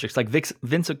theatrics. Like Vince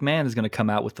McMahon is going to come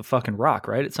out with the fucking Rock,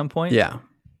 right? At some point. Yeah.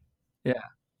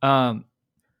 Yeah.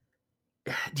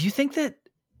 Do you think that?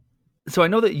 So I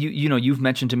know that you've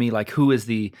mentioned to me like who is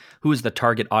the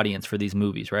target audience for these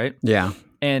movies, right? Yeah.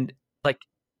 And like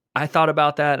I thought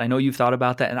about that. I know you've thought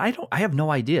about that, and I have no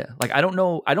idea. Like I don't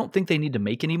know. I don't think they need to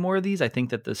make any more of these. I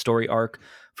think that the story arc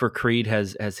for Creed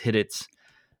has hit its.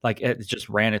 Like it just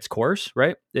ran its course,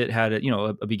 right? It had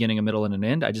a beginning, a middle, and an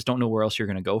end. I just don't know where else you're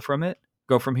going to go from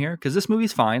here. Because this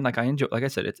movie's fine. Like I enjoy, like I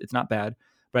said, it's not bad.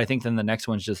 But I think then the next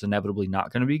one's just inevitably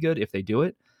not going to be good if they do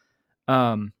it.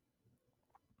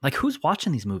 like who's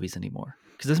watching these movies anymore?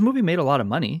 Because this movie made a lot of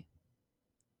money,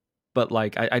 but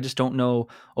like I just don't know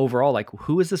overall, like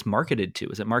who is this marketed to?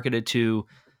 Is it marketed to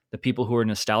the people who are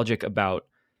nostalgic about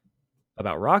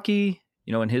Rocky,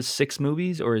 in his 6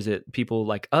 movies, or is it people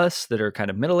like us that are kind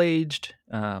of middle aged,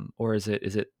 or is it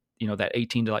that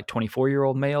 18 to like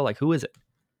 24-year-old male? Like who is it?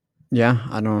 Yeah,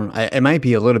 I don't. It might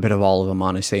be a little bit of all of them,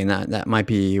 honestly, and that might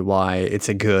be why it's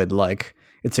a good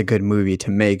movie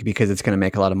to make because it's going to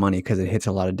make a lot of money because it hits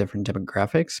a lot of different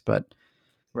demographics.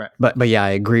 Right. But yeah, I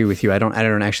agree with you. I don't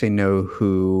actually know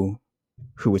who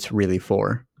it's really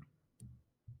for.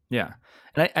 Yeah,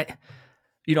 and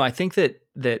I think that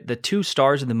the two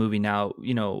stars of the movie now,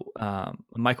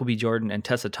 Michael B. Jordan and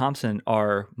Tessa Thompson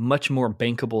are much more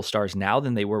bankable stars now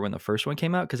than they were when the first one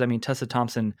came out. Because I mean, Tessa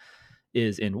Thompson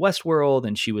is in Westworld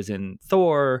and she was in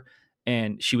Thor,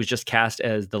 and she was just cast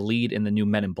as the lead in the new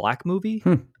Men in Black movie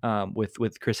Hmm.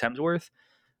 with Chris Hemsworth.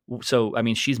 So I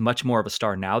mean, she's much more of a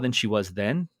star now than she was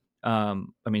then. I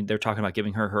mean, they're talking about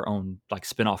giving her own like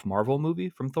spin-off Marvel movie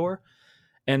from Thor.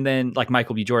 And then like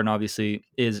Michael B. Jordan obviously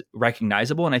is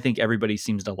recognizable, and I think everybody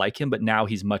seems to like him, but now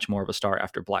he's much more of a star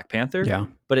after Black Panther. Yeah.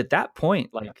 But at that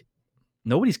point, like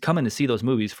nobody's coming to see those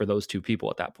movies for those two people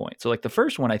at that point. So like the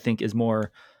first one I think is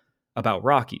more about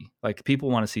Rocky. Like people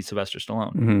want to see Sylvester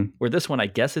Stallone. Mm-hmm. Where this one, I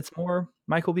guess it's more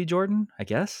Michael B. Jordan, I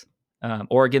guess.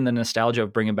 Or again, the nostalgia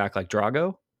of bringing back like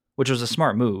Drago, which was a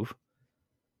smart move.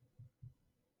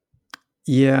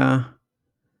 Yeah.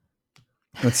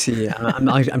 Let's see. I'm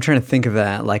trying to think of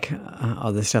that, like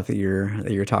all the stuff that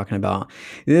you're talking about.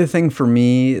 The other thing for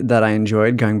me that I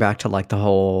enjoyed going back to like the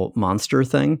whole monster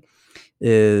thing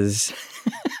is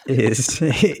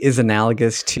is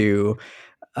analogous to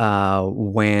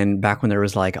when there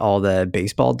was like all the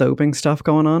baseball doping stuff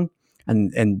going on,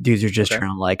 and dudes are just Okay.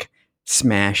 trying to like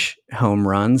smash home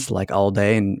runs like all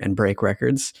day and break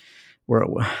records. Where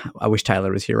I wish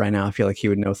Tyler was here right now. I feel like he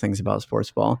would know things about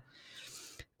sports ball.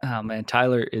 Oh man,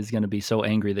 Tyler is going to be so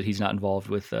angry that he's not involved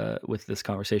with this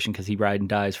conversation because he ride and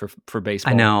dies for I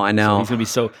baseball. know, I So know. he's gonna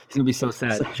be so So,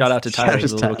 sad. Shout out to shout Tyler, out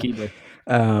he's to a little Tyler. key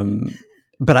boy.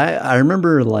 But I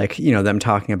remember like, them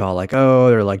talking about like, oh,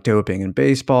 they're like doping in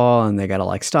baseball and they got to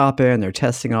like stop it and they're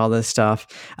testing all this stuff.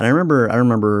 And I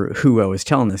remember who I was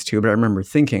telling this to, but I remember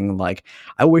thinking like,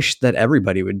 I wish that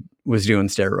everybody was doing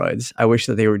steroids. I wish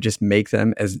that they would just make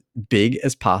them as big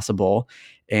as possible.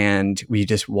 And we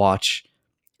just watch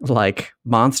like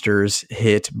monsters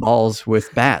hit balls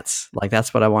with bats. Like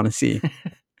that's what I want to see.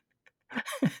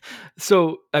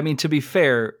 So, I mean, to be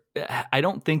fair, I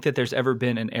don't think that there's ever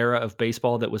been an era of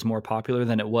baseball that was more popular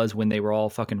than it was when they were all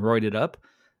fucking roided up.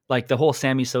 Like the whole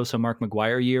Sammy Sosa, Mark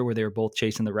McGuire year where they were both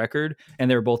chasing the record and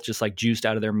they were both just like juiced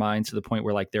out of their minds to the point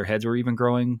where like their heads were even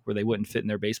growing where they wouldn't fit in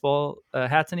their baseball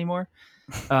hats anymore,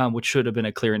 which should have been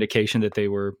a clear indication that they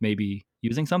were maybe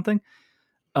using something.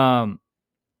 Um,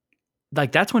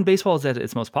 like that's when baseball is at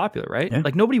its most popular, right? Yeah.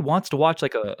 Like nobody wants to watch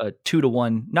like a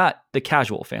 2-1, not the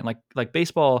casual fan. Like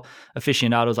baseball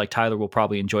aficionados like Tyler will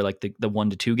probably enjoy like the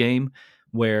 1-2 game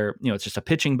where, it's just a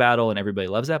pitching battle and everybody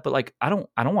loves that. But like I don't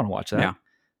want to watch that. Yeah.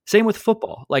 Same with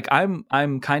football. Like I'm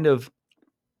kind of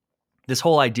this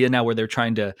whole idea now where they're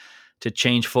trying to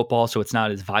change football so it's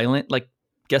not as violent. Like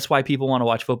guess why people want to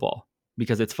watch football?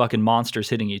 Because it's fucking monsters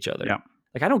hitting each other. Yeah.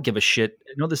 Like I don't give a shit.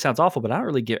 I know this sounds awful, but I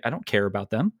don't care about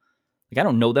them. Like I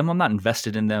don't know them. I'm not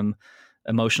invested in them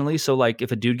emotionally. So like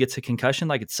if a dude gets a concussion,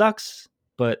 like it sucks.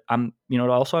 But I'm, what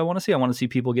also I want to see? I want to see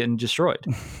people getting destroyed.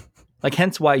 Like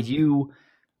hence why you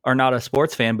are not a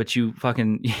sports fan, but you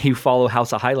you follow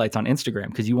House of Highlights on Instagram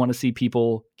because you want to see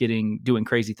people doing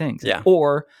crazy things. Yeah.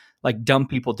 Or like dumb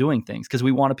people doing things because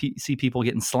we want to see people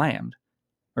getting slammed.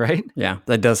 Right? Yeah.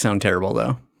 That does sound terrible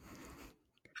though.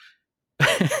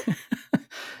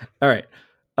 All right.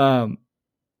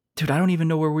 Dude, I don't even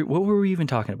know what were we even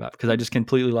talking about because I just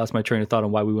completely lost my train of thought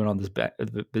on why we went on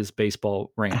this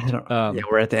baseball rant. Yeah,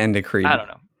 we're at the end of Creed. I don't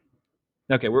know.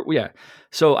 Okay, yeah.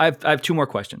 So I have 2 more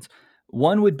questions.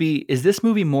 One would be: is this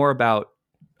movie more about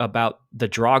the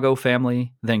Drago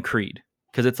family than Creed?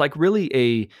 Because it's like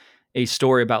really a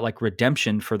story about like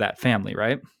redemption for that family,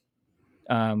 right?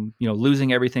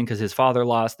 Losing everything because his father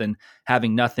lost, and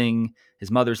having nothing.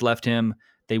 His mother's left him.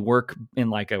 They work in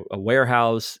like a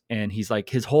warehouse, and he's like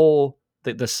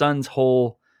the son's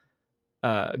whole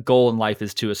goal in life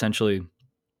is to essentially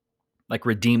like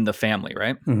redeem the family,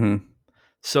 right? Mm-hmm.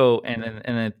 So and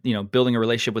then building a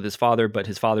relationship with his father, but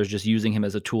his father's just using him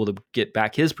as a tool to get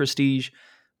back his prestige.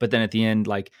 But then at the end,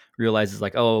 like realizes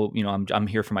like, oh, I'm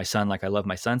here for my son. Like I love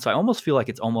my son. So I almost feel like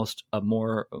it's almost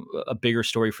a bigger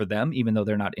story for them, even though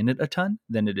they're not in it a ton,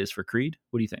 than it is for Creed.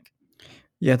 What do you think?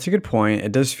 Yeah, it's a good point.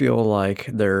 It does feel like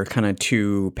they're kind of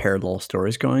two parallel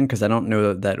stories going because I don't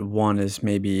know that one is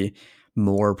maybe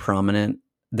more prominent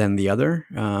than the other.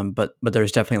 But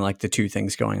there's definitely like the two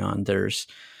things going on. There's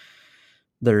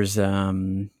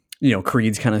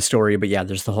Creed's kind of story, but yeah,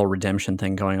 there's the whole redemption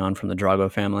thing going on from the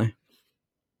Drago family.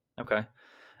 Okay.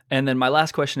 And then my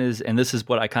last question is, and this is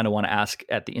what I kind of want to ask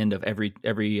at the end of every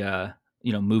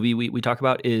movie we talk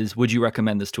about is, would you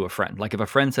recommend this to a friend? Like if a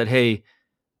friend said, "Hey,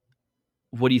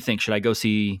 what do you think? Should I go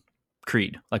see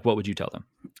Creed?" Like what would you tell them?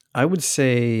 I would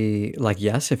say like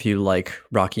yes if you like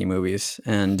Rocky movies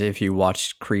and if you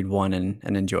watched Creed 1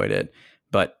 and enjoyed it.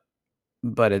 But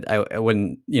I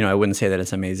wouldn't I wouldn't say that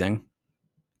it's amazing.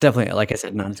 Definitely, like I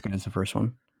said, not as good as the first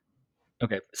one.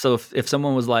 Okay. So if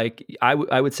someone was like, I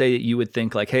would say you would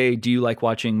think like, "Hey, do you like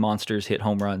watching monsters hit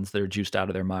home runs that are juiced out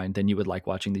of their mind?" Then you would like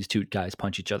watching these two guys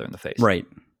punch each other in the face. Right.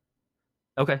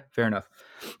 Okay, fair enough.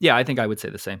 Yeah, I think I would say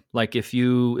the same. Like if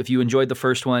you enjoyed the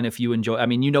first one, if you enjoy, I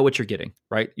mean, you know what you're getting,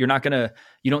 right? You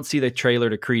don't see the trailer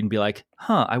to Creed and be like,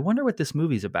 "Huh, I wonder what this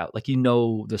movie's about." Like you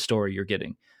know the story you're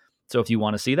getting. So if you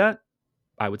want to see that,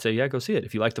 I would say, yeah, go see it.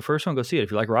 If you like the first one, go see it.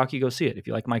 If you like Rocky, go see it. If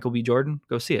you like Michael B. Jordan,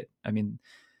 go see it. I mean,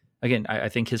 again, I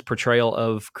think his portrayal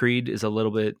of Creed is a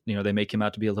little bit, they make him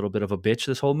out to be a little bit of a bitch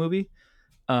this whole movie.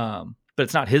 But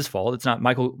it's not his fault. It's not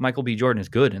Michael B. Jordan is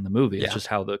good in the movie. It's Yeah, just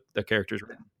how the character's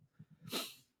written.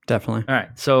 definitely. All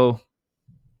right. So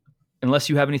unless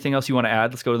you have anything else you want to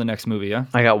add, let's go to the next movie. Yeah.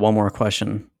 I got one more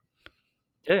question.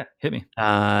 Yeah. Hit me.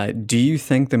 Do you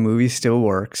think the movie still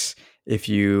works if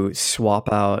you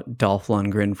swap out Dolph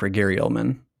Lundgren for Gary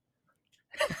Oldman?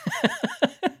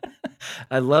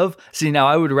 See, now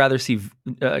I would rather see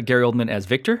Gary Oldman as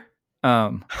Victor,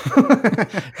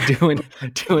 doing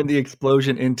the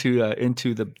explosion into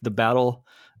the battle,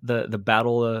 the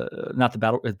battle, not the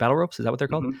battle ropes. Is that what they're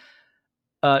called?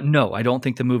 Mm-hmm. No, I don't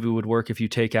think the movie would work if you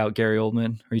take out Gary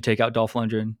Oldman or you take out Dolph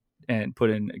Lundgren and put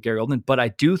in Gary Oldman. But I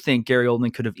do think Gary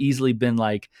Oldman could have easily been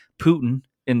like Putin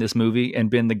in this movie and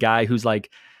been the guy who's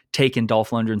like taken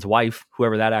Dolph Lundgren's wife,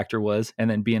 whoever that actor was, and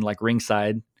then being like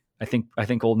ringside. I think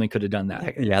Oldman could have done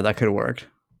that. Yeah, that could have worked.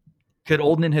 Could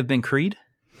Oldman have been Creed?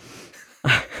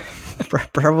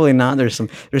 Probably not. There's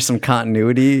some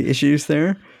continuity issues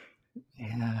there.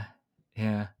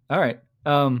 Yeah. All right.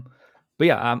 But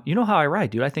yeah, you know how I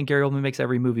write, dude. I think Gary Oldman makes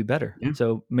every movie better. Yeah.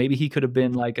 So maybe he could have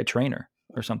been like a trainer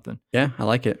or something. Yeah, I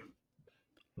like it.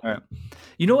 All right.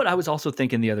 You know what I was also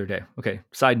thinking the other day? Okay,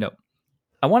 side note.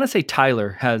 I want to say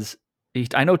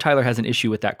I know Tyler has an issue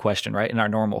with that question, right? In our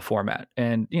normal format.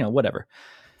 And, whatever.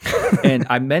 And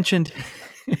I mentioned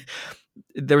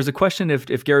there was a question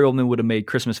if Gary Oldman would have made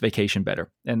Christmas Vacation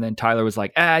better. And then Tyler was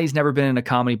like, he's never been in a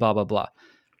comedy, blah, blah, blah.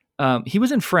 He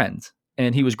was in Friends.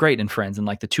 And he was great in Friends in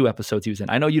like the 2 episodes he was in.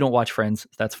 I know you don't watch Friends,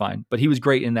 that's fine, but he was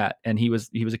great in that, and he was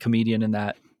a comedian in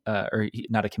that,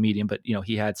 not a comedian, but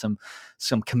he had some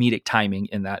comedic timing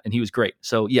in that, and he was great.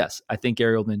 So yes, I think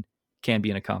Gary Oldman can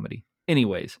be in a comedy.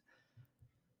 Anyways,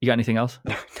 you got anything else?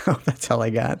 No, that's all I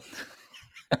got.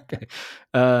 Okay,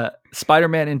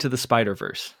 Spider-Man Into the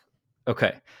Spider-Verse.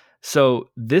 Okay, so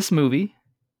this movie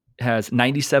has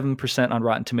 97% on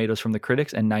Rotten Tomatoes from the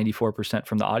critics and 94%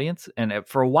 from the audience. And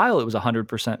for a while, it was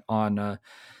 100% on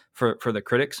for the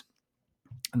critics.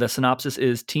 The synopsis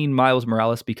is: teen Miles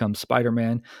Morales becomes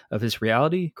Spider-Man of his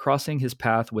reality, crossing his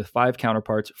path with 5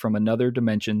 counterparts from another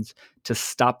dimensions to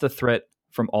stop the threat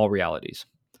from all realities.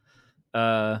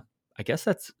 I guess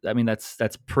that's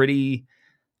pretty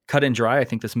cut and dry. I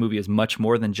think this movie is much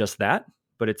more than just that,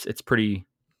 but it's pretty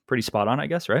spot on, I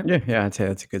guess, right? Yeah, I'd say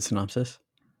that's a good synopsis.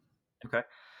 Okay.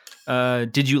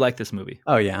 Did you like this movie?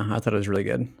 Oh yeah, I thought it was really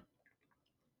good.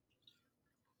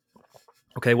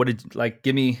 Okay, what did like?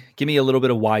 Give me a little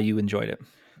bit of why you enjoyed it.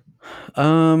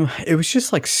 It was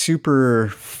just like super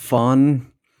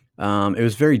fun. It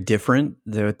was very different.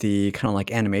 The kind of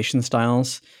like animation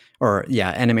styles,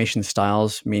 animation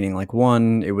styles. Meaning like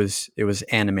one, it was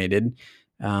animated,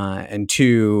 and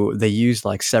two, they used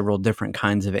like several different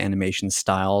kinds of animation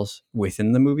styles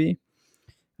within the movie.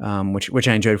 Which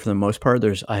I enjoyed for the most part.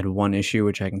 I had one issue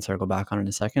which I can circle back on in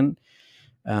a second.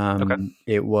 Okay.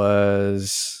 It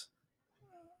was,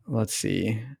 let's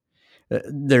see,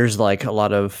 there's like a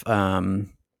lot of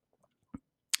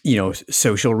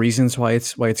social reasons why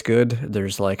it's good.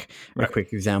 There's like a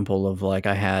quick example of like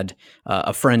I had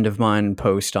a friend of mine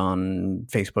post on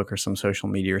Facebook or some social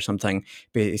media or something,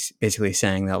 basically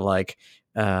saying that like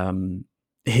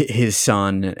his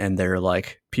son, and they're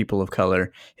like people of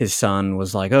color, his son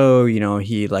was like, oh,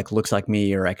 he like looks like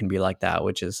me, or I can be like that,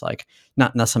 which is like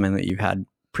not something that you've had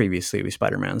previously with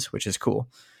Spider-Man's, which is cool.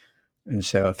 And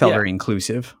so it felt very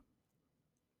inclusive.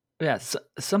 Yeah,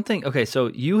 something. Okay, so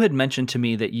you had mentioned to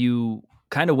me that you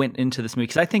kind of went into this movie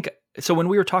because I think so. When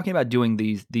we were talking about doing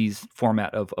these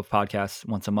format of podcasts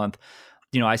once a month,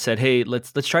 I said, hey,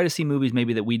 let's try to see movies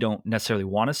maybe that we don't necessarily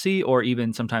want to see, or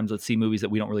even sometimes let's see movies that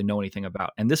we don't really know anything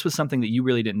about. And this was something that you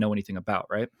really didn't know anything about,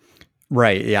 right?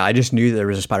 Right. Yeah. I just knew there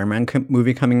was a Spider-Man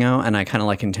movie coming out, and I kind of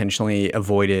like intentionally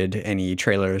avoided any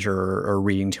trailers or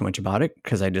reading too much about it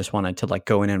because I just wanted to like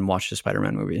go in and watch the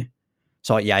Spider-Man movie.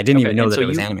 So yeah, I didn't Okay, even know and that so it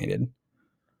was animated.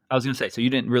 I was going to say, so you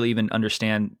didn't really even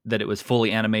understand that it was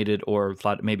fully animated, or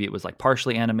thought maybe it was like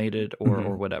partially animated, or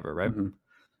Hmm. whatever, right? Hmm.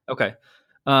 Okay.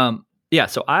 Yeah,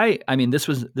 so I mean this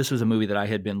was a movie that I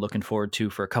had been looking forward to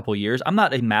for a couple years. I'm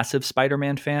not a massive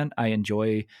Spider-Man fan. I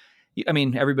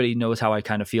mean, everybody knows how I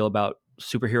kind of feel about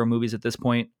superhero movies at this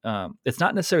point. It's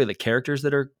not necessarily the characters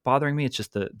that are bothering me. It's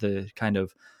just the kind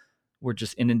of, we're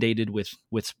just inundated with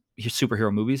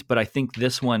superhero movies. But I think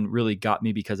this one really got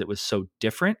me because it was so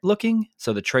different looking.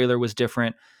 So the trailer was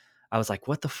different. I was like,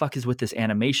 what the fuck is with this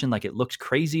animation? Like, it looks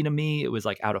crazy to me. It was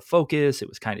like out of focus. It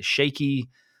was kind of shaky.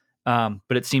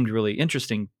 But it seemed really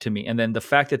interesting to me. And then the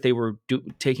fact that they were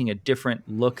taking a different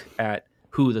look at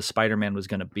who the Spider-Man was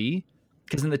going to be,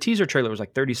 because in the teaser trailer it was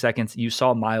like 30 seconds, you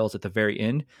saw Miles at the very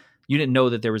end. You didn't know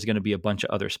that there was going to be a bunch of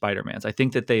other Spider-Mans. I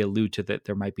think that they allude to that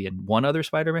there might be one other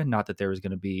Spider-Man, not that there was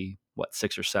going to be what,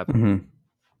 6 or 7.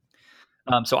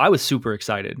 Hmm. So I was super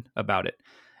excited about it,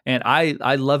 and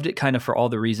I loved it kind of for all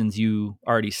the reasons you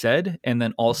already said, and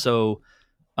then also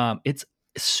it's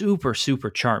super super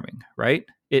charming, right?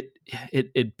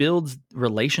 It builds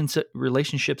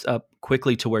relationships up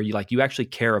quickly to where you actually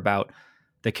care about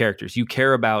the characters. You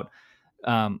care about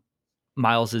um,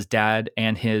 Miles's dad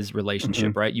and his Hmm.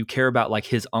 relationship, right? You care about like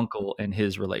his uncle and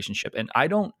his relationship. And I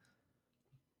don't.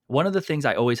 One of the things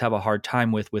I always have a hard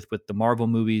time with the Marvel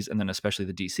movies, and then especially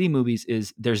the DC movies,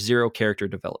 is there's zero character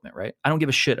development, right? I don't give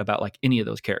a shit about like any of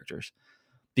those characters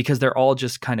because they're all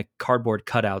just kind of cardboard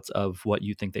cutouts of what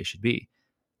you think they should be.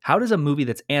 How does a movie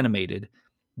that's animated,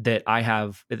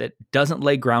 that doesn't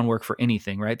lay groundwork for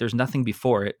anything, right? There's nothing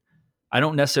before it. I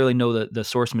don't necessarily know the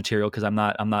source material because I'm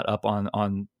not up on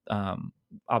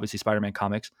obviously Spider-Man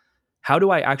comics. How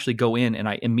do I actually go in and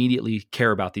I immediately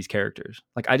care about these characters?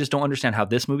 Like, I just don't understand how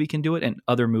this movie can do it and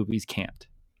other movies can't.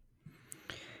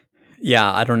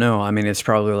 Yeah, I don't know. I mean, it's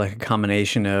probably like a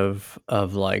combination of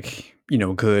like,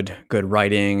 good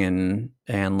writing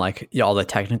and like, yeah, all the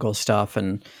technical stuff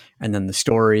and then the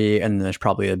story, and then there's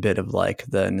probably a bit of like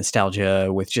the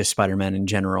nostalgia with just Spider-Man in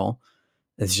general.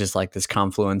 It's just like this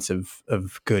confluence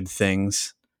of good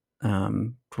things,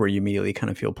 where you immediately kind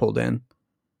of feel pulled in.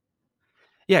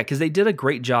 Yeah, because they did a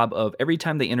great job of every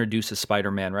time they introduce a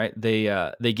Spider-Man, right?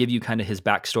 They give you kind of his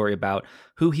backstory about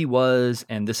who he was,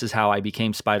 and this is how I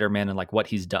became Spider-Man, and like what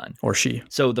he's done. Or she.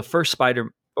 So the first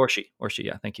Spider or she,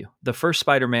 yeah, thank you. The first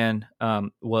Spider-Man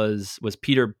was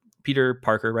Peter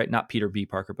Parker, right? Not Peter B.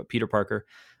 Parker, but Peter Parker,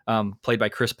 played by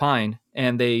Chris Pine,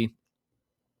 and they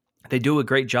do a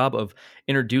great job of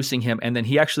introducing him, and then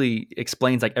he actually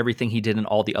explains like everything he did in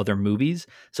all the other movies.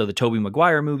 So the Tobey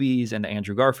Maguire movies and the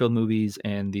Andrew Garfield movies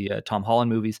and the Tom Holland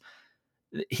movies.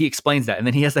 He explains that, and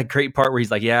then he has that great part where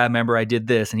he's like, "Yeah, remember I did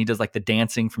this," and he does like the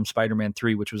dancing from Spider-Man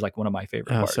 3, which was like one of my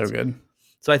favorite Oh, so parts. good.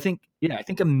 So I think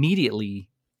immediately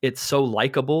it's so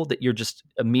likable that you're just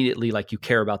immediately like you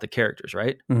care about the characters,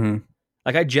 right? Hmm.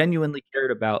 Like, I genuinely cared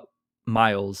about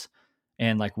Miles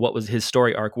and like what was his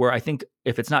story arc, where I think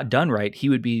if it's not done right, he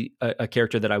would be a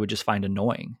character that I would just find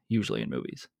annoying usually in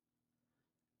movies.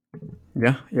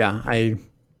 Yeah, yeah, I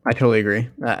totally agree.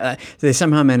 They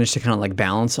somehow managed to kind of like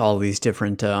balance all the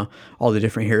different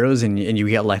heroes, and you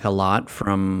get like a lot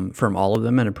from all of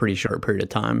them in a pretty short period of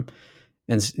time.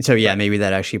 And so yeah, Right. maybe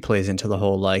that actually plays into the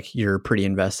whole like you're pretty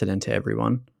invested into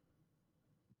everyone.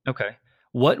 Okay.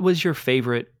 What was your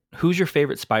favorite? Who's your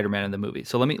favorite Spider-Man in the movie?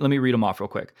 So let me read them off real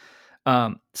quick.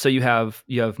 So you have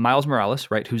Miles Morales,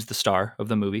 right? Who's the star of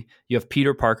the movie? You have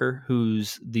Peter Parker,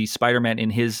 who's the Spider-Man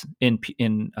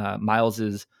in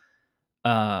Miles's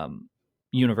um,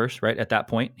 universe, right? At that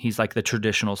point, he's like the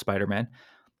traditional Spider-Man.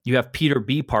 You have Peter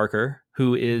B. Parker,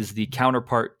 who is the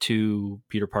counterpart to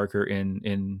Peter Parker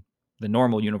in the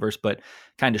normal universe, but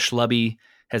kind of schlubby.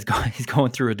 He's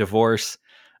going through a divorce.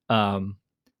 Um,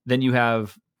 then you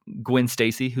have Gwen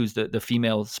Stacy, who's the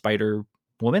female Spider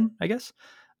Woman, I guess.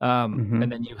 And Hmm.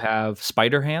 then you have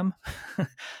Spider Ham,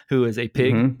 who is a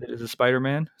pig Hmm. that is a Spider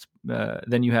Man.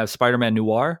 Then you have Spider Man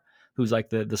Noir, who's like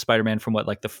the Spider Man from what,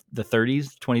 like the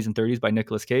 30s, 20s and 30s by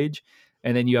Nicolas Cage.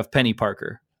 And then you have Penny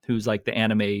Parker, who's like the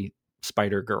anime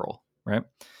Spider Girl, right?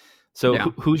 So Yeah,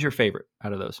 who's your favorite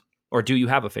out of those, or do you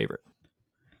have a favorite?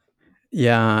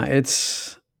 yeah.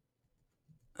 It's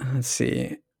Let's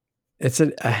see.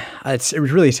 it's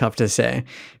really tough to say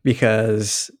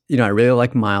because I really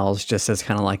like Miles just as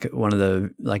kind of like one of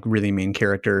the like really main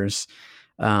characters.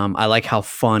 I like how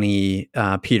funny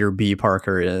Peter B.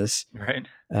 Parker is. Right.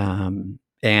 And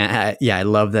yeah, I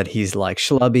love that he's like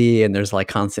schlubby and there's like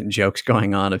constant jokes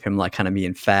going on of him like kind of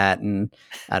being fat and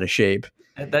out of shape.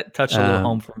 That touched a little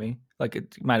home for me. Like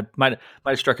it might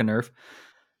have struck a nerve.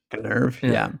 A nerve,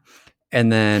 Yeah. yeah.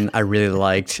 And then I really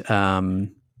liked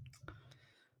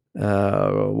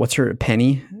what's her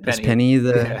Penny? Is Penny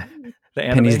the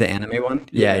anime? Penny's the anime one?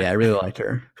 Yeah, I really liked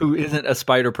her. Who isn't a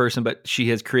spider person, but she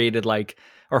has created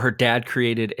or her dad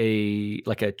created a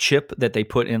chip that they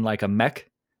put in like a mech,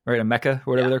 right? A mecha,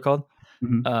 or whatever they're called.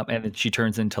 Mm-hmm. And then she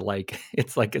turns into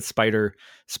it's like a spider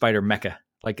mecha,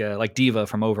 like Diva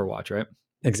from Overwatch, right?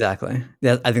 Exactly.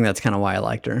 Yeah, I think that's kind of why I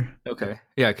liked her. Okay.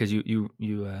 Yeah, because you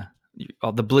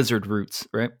all the Blizzard roots,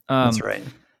 right? That's right.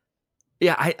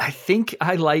 Yeah, I think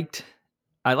I liked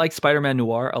Spider-Man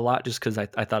Noir a lot just because I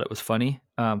thought it was funny.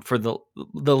 For the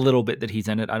little bit that he's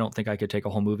in it, I don't think I could take a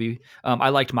whole movie. I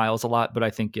liked Miles a lot, but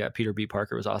I think Peter B.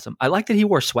 Parker was awesome. I like that he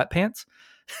wore sweatpants.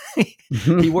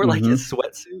 He wore like his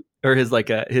sweatsuit or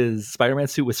his Spider-Man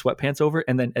suit with sweatpants over,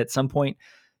 and then at some point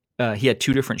he had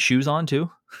two different shoes on too.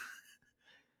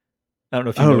 I don't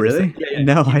know if you noticed really? that. Yeah,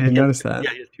 no, I didn't notice that.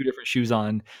 Yeah, he has two different shoes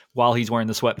on while he's wearing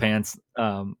the sweatpants,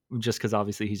 just because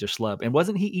obviously he's a schlub. And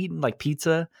wasn't he eating like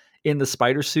pizza in the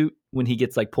spider suit when he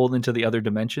gets like pulled into the other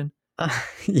dimension?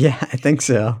 Yeah, I think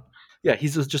so. Yeah,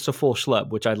 he's just a full schlub,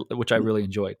 which I really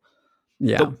enjoyed.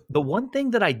 Yeah. The one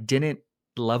thing that I didn't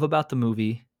love about the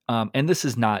movie, and this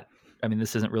isn't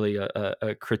really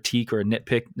a critique or a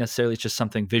nitpick necessarily. It's just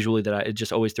something visually that it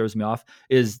just always throws me off,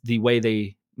 is the way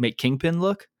they make Kingpin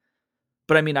look.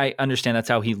 But I mean, I understand that's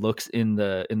how he looks in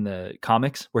the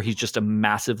comics, where he's just a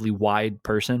massively wide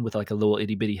person with like a little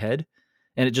itty bitty head,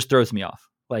 and it just throws me off.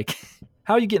 Like,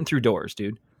 how are you getting through doors,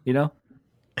 dude? You know?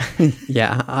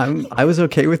 Yeah, I was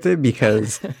okay with it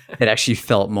because it actually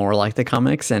felt more like the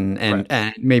comics and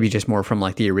maybe just more from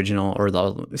like the original or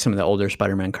some of the older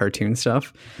Spider-Man cartoon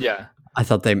stuff. Yeah, I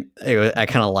thought I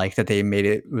kind of liked that they made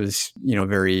it was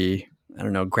very, I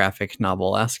don't know, graphic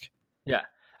novel-esque. Yeah.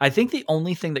 I think the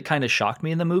only thing that kind of shocked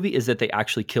me in the movie is that they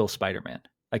actually kill Spider-Man.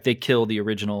 Like they kill the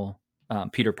original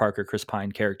Peter Parker, Chris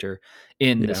Pine character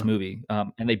in this movie.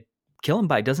 And they kill him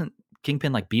doesn't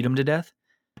Kingpin like beat him to death?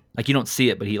 Like you don't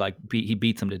see it, but he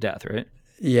beats him to death, right?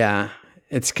 Yeah.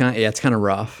 It's kind of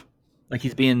rough. Like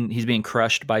he's being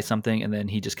crushed by something, and then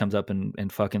he just comes up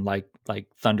and fucking like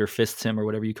thunder fists him or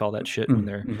whatever you call that shit when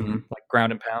they're like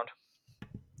ground and pound.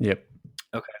 Yep.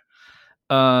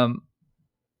 Okay.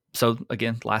 So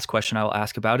again, last question I will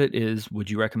ask about it is: would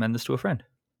you recommend this to a friend?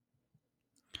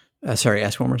 Sorry,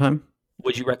 ask one more time.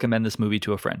 Would you recommend this movie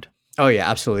to a friend? Oh yeah,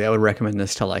 absolutely. I would recommend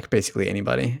this to like basically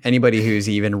anybody who's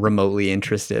even remotely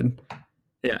interested.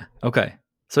 Yeah. Okay.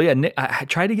 So yeah, I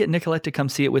tried to get Nicolette to come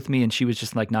see it with me, and she was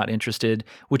just like not interested,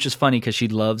 which is funny because she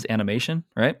loves animation,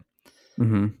 right?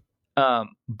 Mm-hmm.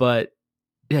 But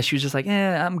yeah, she was just like,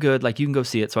 I'm good. Like you can go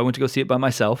see it. So I went to go see it by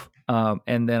myself.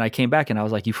 And then I came back and I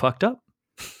was like, you fucked up.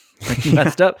 Like, you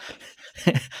messed up.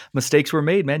 Mistakes were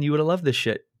made, man. You would have loved this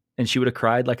shit. And she would have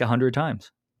cried like 100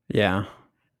 times. Yeah.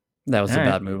 That was a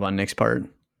bad move on Nick's part.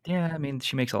 Yeah, I mean,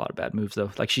 she makes a lot of bad moves though.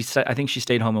 Like I think she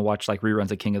stayed home and watched like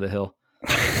reruns of King of the Hill.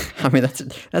 I mean,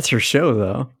 that's her show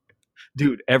though.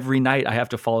 Dude, every night I have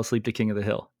to fall asleep to King of the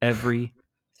Hill. Every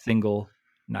single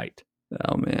night.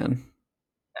 Oh man.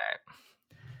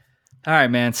 All right,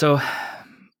 man. So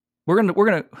we're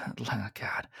gonna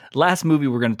God. Last movie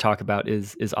we're gonna talk about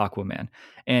is Aquaman.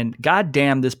 And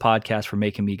goddamn this podcast for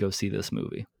making me go see this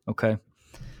movie. Okay.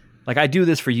 Like I do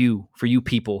this for you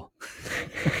people.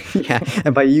 Yeah.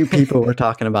 And by you people, we're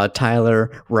talking about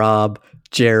Tyler, Rob,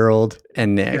 Gerald,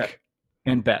 and Nick. Yeah.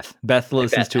 And Beth. Beth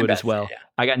listens to it as well. Yeah.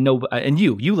 I got and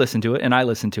you listen to it and I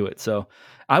listen to it. So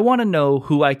I want to know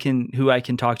who I can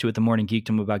talk to at the Morning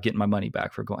Geekdom about getting my money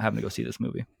back for having to go see this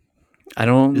movie. I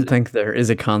don't think there is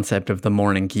a concept of the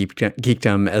Morning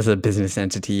Geekdom as a business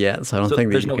entity yet. So I don't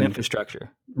think there's no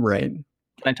infrastructure. Right. Can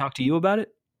I talk to you about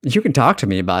it? You can talk to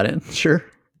me about it. Sure.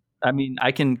 I mean,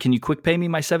 can you quick pay me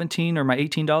my $17 or my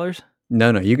 $18?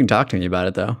 No, you can talk to me about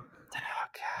it though. Oh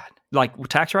God. Like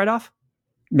tax write-off?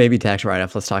 Maybe tax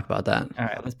write-off. Let's talk about that. All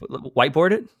right. Let's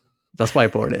whiteboard it. Let's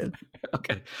whiteboard it.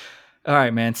 Okay. All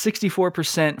right, man.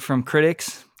 64% from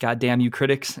critics. Goddamn you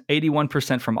critics.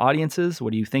 81% from audiences.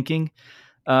 What are you thinking?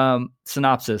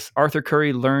 Synopsis. Arthur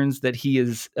Curry learns that he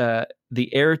is the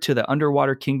heir to the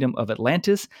underwater kingdom of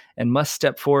Atlantis and must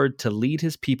step forward to lead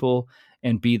his people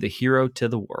and be the hero to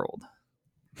the world.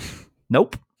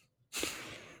 Nope.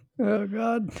 Oh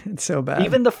God, it's so bad.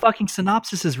 Even the fucking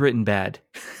synopsis is written bad.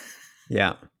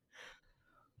 Yeah,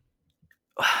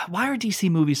 Why are DC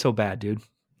movies so bad, dude?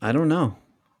 I don't know.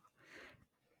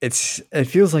 It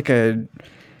feels like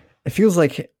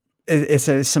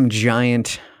some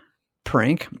giant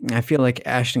prank. I feel like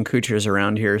Ashton Kutcher's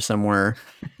around here somewhere,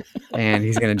 and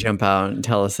he's gonna jump out and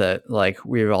tell us that like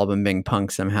we've all been being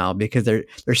punked somehow because they're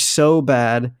so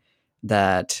bad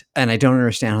that, and I don't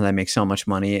understand how that makes so much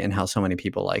money and how so many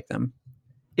people like them.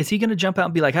 Is he going to jump out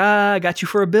and be like, I got you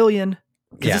for $1 billion?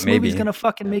 Because Yeah, this movie's maybe. going to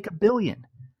fucking make $1 billion.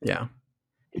 Yeah,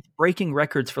 It's breaking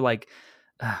records for like,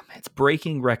 it's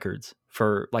breaking records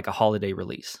for like a holiday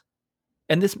release.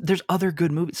 And there's other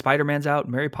good movies. Spider-Man's out.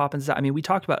 Mary Poppins is out. I mean, we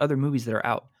talked about other movies that are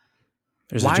out.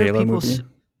 there's a Why are J Lo people? movie.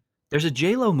 There's a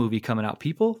J-Lo movie coming out.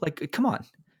 People like, come on.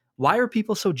 Why are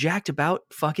people so jacked about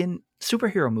fucking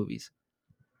superhero movies?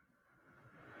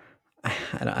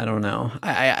 I don't know.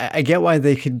 I get why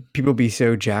people be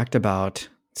so jacked about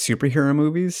superhero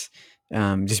movies,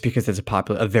 just because it's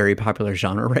a very popular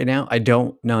genre right now. I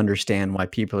don't understand why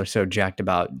people are so jacked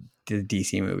about the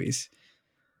DC movies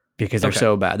because they're Okay.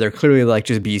 so bad. They're clearly like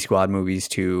just B Squad movies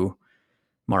to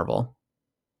Marvel.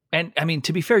 And I mean,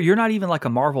 to be fair, you're not even like a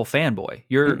Marvel fanboy.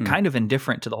 You're Mm-mm. kind of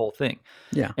indifferent to the whole thing.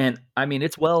 Yeah, And I mean,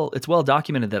 it's well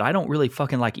documented that I don't really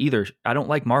fucking like either. I don't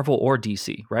like Marvel or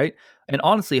DC, right? And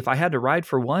honestly, if I had to ride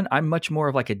for one, I'm much more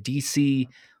of like a DC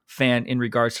fan in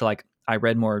regards to like I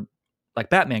read more like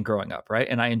Batman growing up, right?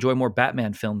 And I enjoy more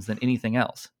Batman films than anything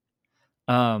else.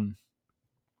 Um,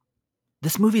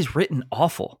 this movie's written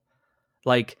awful.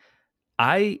 Like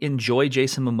I enjoy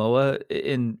Jason Momoa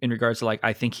in regards to like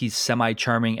I think he's semi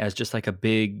charming as just like a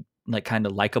big like kind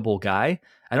of likable guy.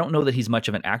 I don't know that he's much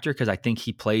of an actor because I think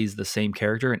he plays the same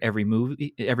character in every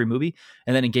movie.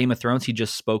 And then in Game of Thrones, he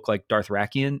just spoke like Darth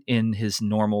Rakian in his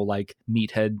normal like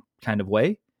meathead kind of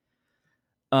way.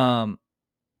 Um,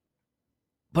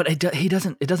 but he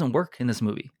doesn't. It doesn't work in this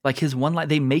movie. Like his one line,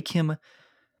 they make him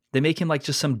like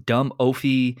just some dumb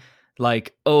oafy,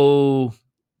 like, oh,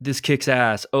 this kicks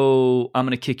ass. Oh, I'm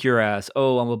going to kick your ass.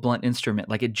 Oh, I'm a blunt instrument.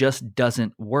 Like it just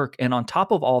doesn't work. And on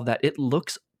top of all of that, it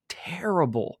looks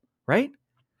terrible, right?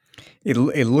 it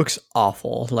looks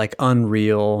awful, like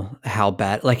unreal. How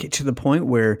bad? Like to the point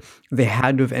where they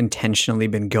had to have intentionally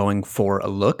been going for a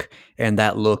look, and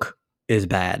that look is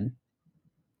bad.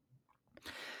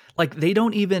 Like they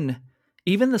don't even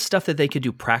the stuff that they could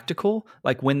do practical,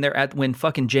 like when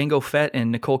fucking Jango Fett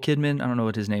and Nicole Kidman, I don't know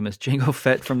what his name is, Jango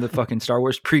Fett from the fucking Star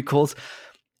Wars prequels,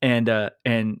 and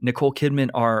Nicole Kidman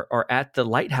are at the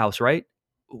lighthouse, right?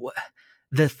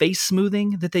 The face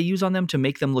smoothing that they use on them to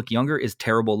make them look younger is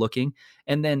terrible looking,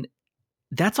 and then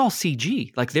that's all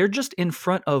CG. Like they're just in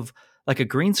front of like a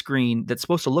green screen that's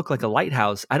supposed to look like a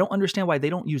lighthouse. I don't understand why they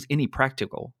don't use any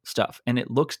practical stuff and it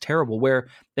looks terrible. Where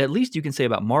at least you can say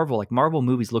about Marvel, like Marvel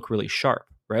movies look really sharp,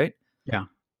 right? Yeah.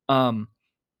 Um,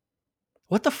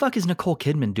 what the fuck is Nicole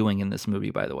Kidman doing in this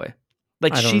movie, by the way?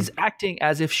 Like I she's don't. acting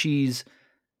as if she's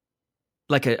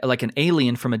like an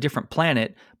alien from a different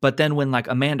planet, but then when like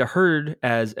Amanda Heard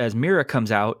as Mira comes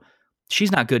out,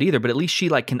 she's not good either, but at least she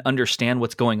like can understand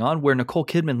what's going on, where Nicole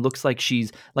Kidman looks like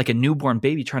she's like a newborn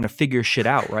baby trying to figure shit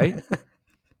out, right?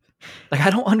 Like I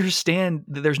don't understand.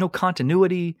 There's no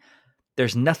continuity.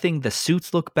 There's nothing. The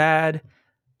suits look bad.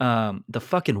 The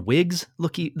fucking wigs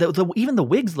look even the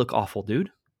wigs look awful,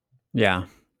 dude. Yeah.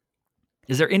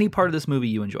 Is there any part of this movie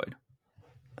you enjoyed?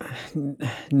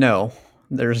 No,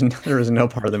 there was no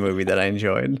part of the movie that I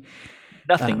enjoyed.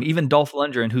 Nothing. Even Dolph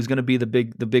Lundgren, who's going to be the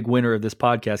big winner of this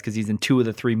podcast because he's in 2 of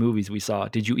the 3 movies we saw.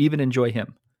 Did you even enjoy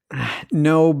him?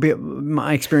 No, but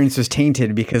my experience was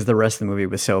tainted because the rest of the movie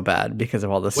was so bad because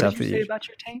of all the What stuff did you that say about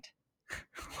your taint?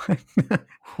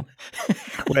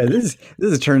 Wait, this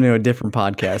is turned into a different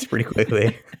podcast pretty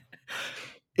quickly.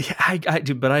 Yeah, I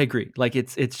do, but I agree. Like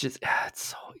it's just it's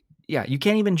so yeah. You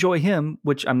can't even enjoy him,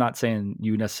 which I'm not saying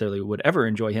you necessarily would ever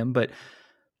enjoy him, but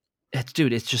it's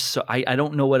just so I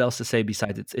don't know what else to say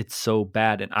besides it's so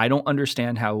bad, and I don't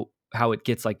understand how it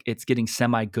gets like it's getting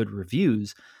semi good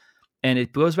reviews, and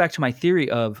it goes back to my theory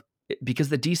of because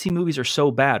the DC movies are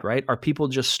so bad, right? Are people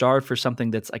just starved for something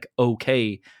that's like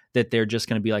okay that they're just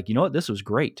going to be like, you know what, this was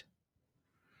great.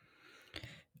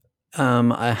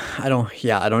 I don't.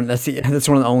 Yeah, I don't. That's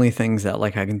one of the only things that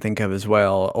like I can think of as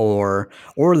well, or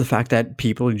the fact that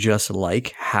people just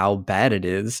like how bad it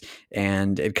is,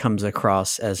 and it comes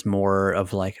across as more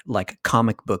of like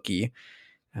comic booky,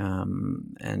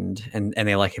 and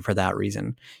they like it for that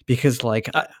reason because like,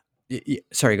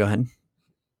 sorry, go ahead.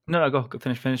 No, go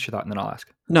finish your thought, and then I'll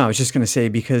ask. No, I was just gonna say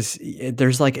because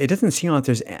there's like it doesn't seem like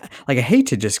there's like I hate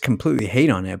to just completely hate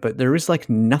on it, but there was like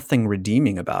nothing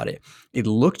redeeming about it. It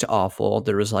looked awful.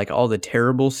 There was like all the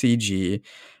terrible CG.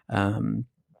 Um,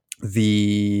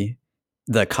 the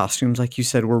the costumes, like you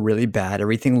said, were really bad.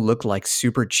 Everything looked like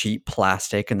super cheap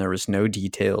plastic, and there was no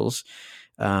details.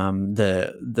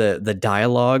 The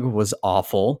dialogue was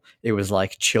awful. It was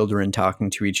like children talking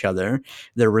to each other.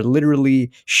 There were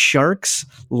literally sharks,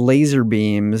 laser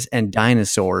beams, and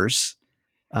dinosaurs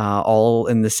all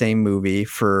in the same movie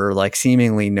for like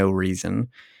seemingly no reason.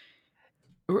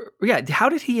 Yeah, how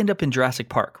did he end up in Jurassic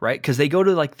Park, right? Because they go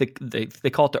to like they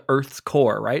call it the Earth's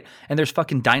core, right? And there's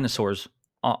fucking dinosaurs,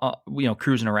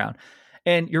 cruising around.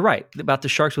 And you're right about the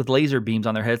sharks with laser beams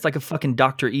on their heads. It's like a fucking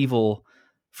Doctor Evil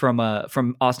from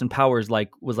Austin Powers. Like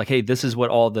was like, hey, this is what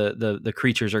all the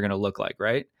creatures are going to look like,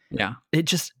 right? Yeah. It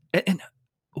just and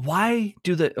why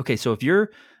do the okay? So if you're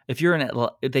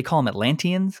they call them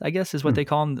Atlanteans, I guess is what they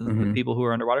call them, the Mm-hmm. people who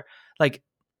are underwater. Like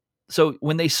so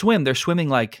when they swim, they're swimming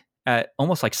like at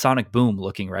almost like Sonic Boom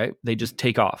looking, right? They just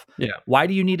take off. Yeah. Why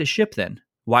do you need a ship then?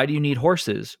 Why do you need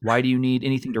horses? Why do you need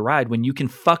anything to ride when you can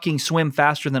fucking swim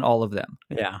faster than all of them?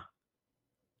 Yeah.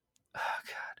 Oh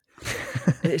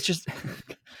god. It's just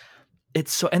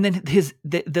it's so and then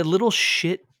the little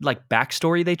shit like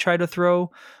backstory they try to throw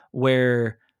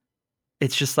where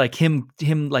it's just like him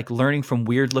like learning from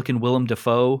weird looking Willem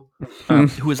Dafoe,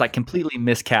 who is like completely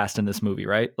miscast in this movie,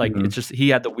 right? Like Mhm. it's just he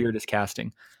had the weirdest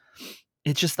casting.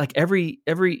 It's just like every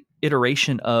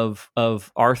iteration of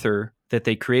Arthur that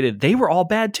they created, they were all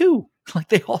bad too. Like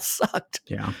they all sucked.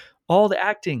 Yeah. All the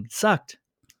acting sucked.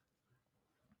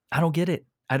 I don't get it.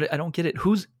 I don't get it.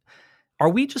 Are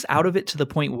we just out of it to the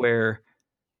point where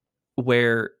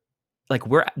like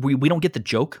we don't get the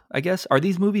joke, I guess? Are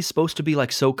these movies supposed to be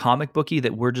like so comic booky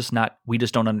that we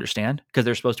just don't understand because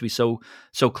they're supposed to be so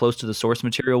close to the source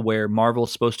material where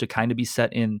Marvel's supposed to kind of be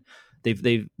set in they've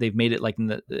made it like in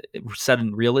the set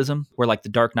in realism where like the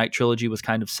Dark Knight trilogy was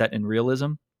kind of set in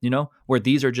realism, where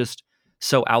these are just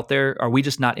so out there. Are we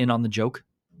just not in on the joke?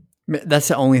 That's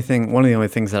the only thing. One of the only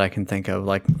things that I can think of,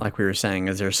 like we were saying,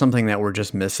 is there's something that we're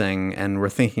just missing, and we're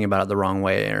thinking about it the wrong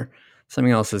way, or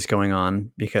something else is going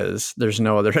on because there's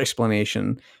no other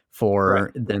explanation Right.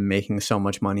 for them making so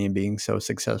much money and being so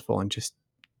successful and just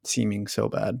seeming so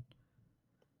bad.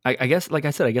 I guess like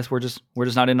I said, I guess we're just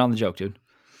not in on the joke, dude.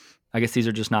 I guess these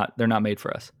are just not they're not made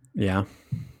for us. Yeah.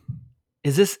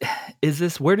 Is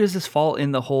this where does this fall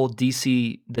in the whole the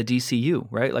DCU,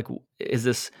 right? Like is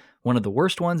this one of the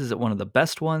worst ones? Is it one of the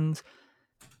best ones?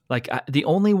 Like the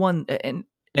only one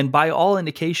and by all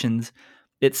indications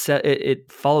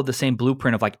it followed the same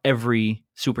blueprint of like every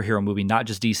superhero movie, not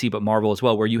just DC but Marvel as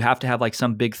well, where you have to have like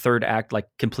some big third act like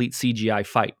complete CGI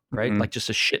fight, right? Mhm. Like just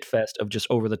a shit fest of just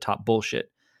over the top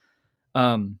bullshit.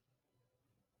 Um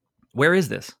Where is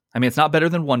this? I mean, it's not better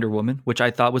than Wonder Woman, which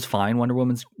I thought was fine. Wonder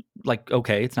Woman's like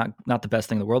okay, it's not the best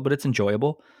thing in the world, but it's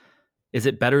enjoyable. Is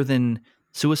it better than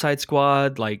Suicide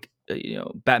Squad, like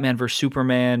Batman vs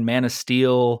Superman, Man of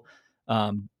Steel,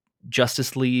 um,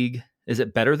 Justice League? Is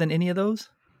it better than any of those?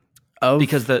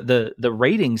 Because Of the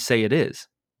ratings say it is,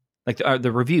 like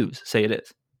the reviews say it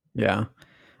is. Yeah.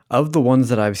 Of the ones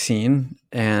that I've seen,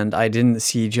 and I didn't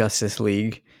see Justice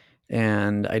League,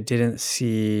 and I didn't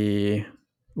see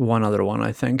one other one,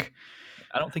 I think.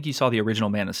 I don't think you saw the original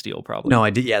Man of Steel, No, probably. I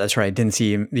did. Yeah, that's right. I didn't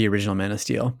see the original Man of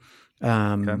Steel. Okay.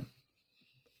 Um,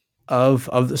 of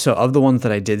the ones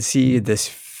that I did see, this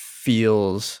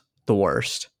feels the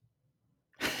worst.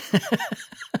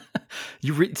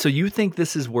 So you think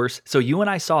this is worse? So you and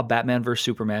I saw Batman vs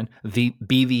Superman,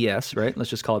 BVS, right? Let's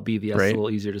just call it BVS. It's a Right? little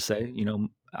easier to say.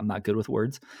 I'm not good with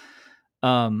words.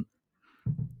 Um,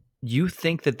 you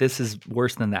think that this is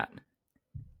worse than that?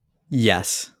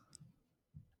 Yes.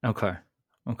 Okay.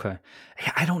 Okay.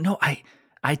 Yeah, I don't know.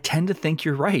 I tend to think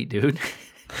you're right, dude.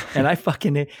 And I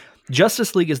fucking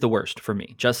Justice League is the worst for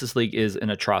me. Justice League is an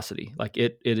atrocity. Like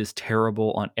it is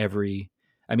terrible on every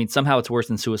I mean, somehow it's worse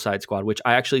than Suicide Squad, which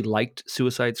I actually liked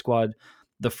Suicide Squad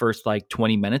the first like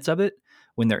 20 minutes of it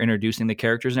when they're introducing the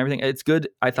characters and everything. It's good,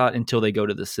 I thought, until they go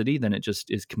to the city, then it just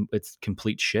is it's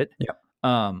complete shit. Yeah.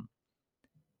 Um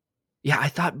yeah, I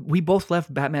thought we both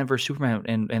left Batman vs Superman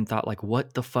and thought like,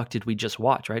 what the fuck did we just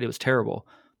watch? Right? It was terrible.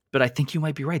 But I think you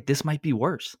might be right. This might be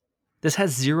worse. This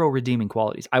has zero redeeming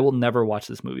qualities. I will never watch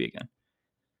this movie again.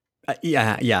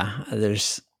 Yeah. Yeah.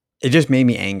 It just made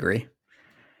me angry.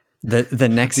 The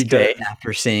next Because day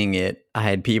after seeing it, I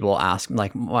had people ask,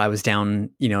 like, I was down,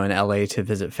 in LA to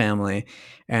visit family,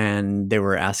 and they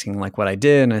were asking like what I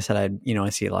did, and I said I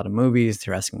see a lot of movies.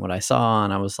 They're asking what I saw,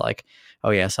 and I was like, oh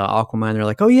yeah, I saw Aquaman. They're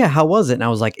like, oh yeah, how was it? And I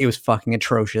was like, it was fucking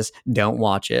atrocious. Don't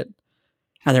watch it.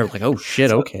 And they were like, oh shit,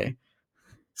 So, okay.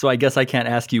 so I guess I can't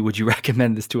ask you, would you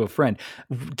recommend this to a friend?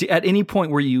 At any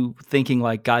point were you thinking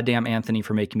like, goddamn Anthony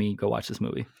for making me go watch this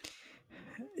movie?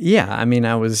 Yeah, I mean,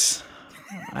 I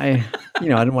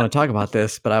didn't want to talk about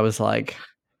this, but I was like,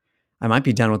 I might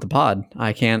be done with the pod.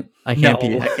 I can't No.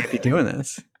 be doing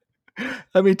this.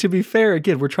 I mean, to be fair,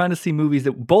 again, we're trying to see movies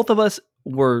that both of us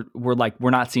were like,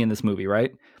 we're not seeing this movie,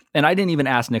 right? And I didn't even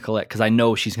ask Nicolette because I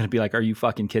know she's going to be like, are you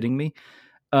fucking kidding me?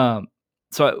 But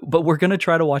we're going to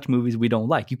try to watch movies we don't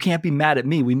like. You can't be mad at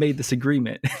me. We made this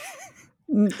agreement.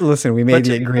 Listen, we made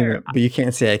the agreement, fair, but you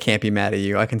can't say I can't be mad at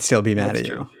you. I can still be mad at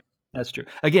you. That's true.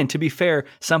 Again, to be fair,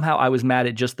 somehow I was mad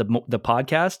at just the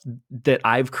podcast that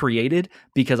I've created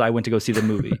because I went to go see the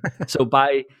movie. So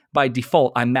by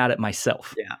default, I'm mad at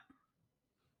myself. Yeah.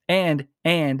 And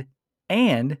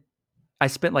I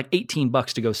spent like $18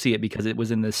 to go see it because it was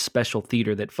in this special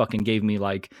theater that fucking gave me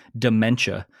like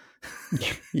dementia.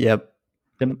 Yep.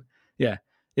 Yeah.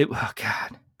 Oh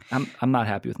God. I'm not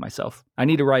happy with myself. I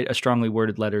need to write a strongly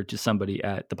worded letter to somebody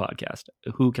at the podcast.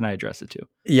 Who can I address it to?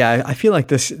 Yeah, I feel like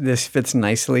this fits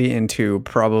nicely into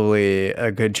probably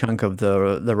a good chunk of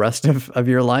the rest of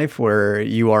your life where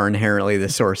you are inherently the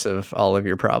source of all of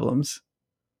your problems.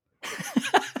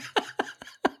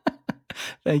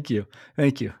 Thank you.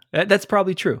 That's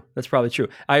probably true.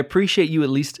 I appreciate you at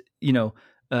least,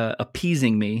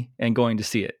 appeasing me and going to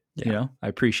see it. Yeah. I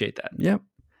appreciate that. Yep.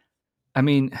 I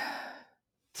mean,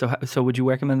 so would you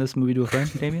recommend this movie to a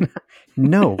friend, Damien?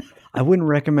 No, I wouldn't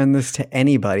recommend this to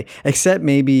anybody except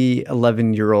maybe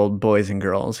 11-year-old boys and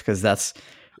girls because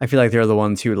I feel like they're the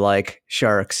ones who like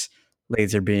sharks,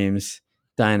 laser beams,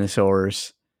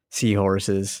 dinosaurs,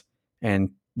 seahorses, and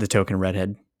the token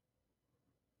redhead.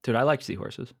 Dude, I like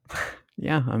seahorses.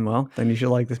 Yeah, then you should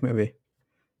like this movie.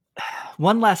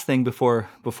 One last thing before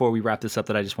we wrap this up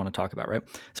that I just want to talk about, right?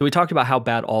 So we talked about how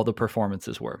bad all the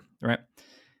performances were, right?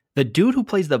 The dude who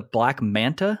plays the Black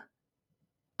Manta,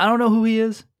 I don't know who he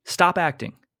is. Stop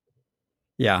acting.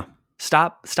 Yeah.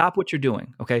 Stop what you're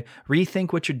doing, okay?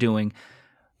 Rethink what you're doing.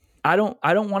 I don't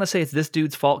want to say it's this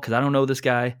dude's fault because I don't know this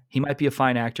guy. He might be a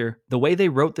fine actor. The way they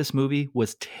wrote this movie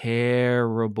was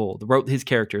terrible. His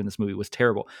character in this movie was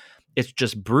terrible. It's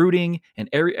just brooding and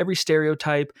every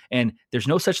stereotype, and there's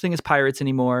no such thing as pirates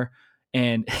anymore.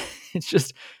 And it's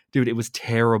just, dude, it was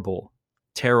terrible.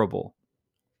 Terrible.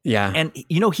 Yeah. And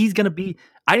he's going to be,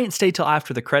 I didn't stay till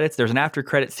after the credits. There's an after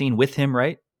credit scene with him,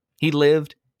 right? He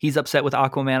lived. He's upset with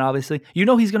Aquaman, obviously.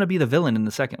 He's going to be the villain in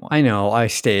the second one. I know. I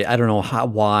stayed. I don't know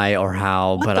why or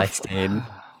how, but I stayed.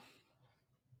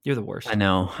 You're the worst. I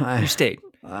know. You stayed.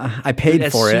 I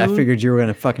paid for it. I figured you were going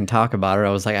to fucking talk about it.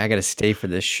 I was like, I got to stay for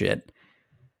this shit.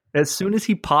 As soon as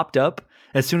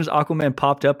Aquaman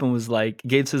popped up and was like,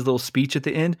 gave his little speech at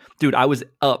the end, dude, I was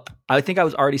up. I think I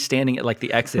was already standing at like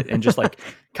the exit and just like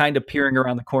kind of peering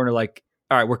around the corner like,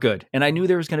 all right, we're good. And I knew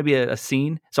there was going to be a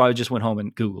scene, so I just went home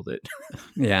and Googled it.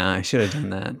 Yeah, I should have done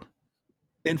that.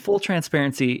 In full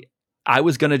transparency, I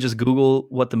was going to just Google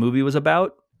what the movie was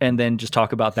about and then just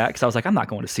talk about that because I was like, I'm not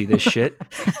going to see this shit.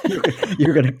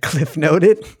 You're going to cliff note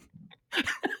it?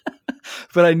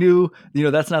 But I knew,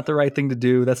 that's not the right thing to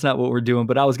do. That's not what we're doing.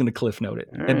 But I was going to cliff note it.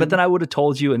 Right. But then I would have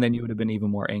told you, and then you would have been even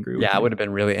more angry. Yeah, I would have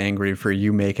been really angry for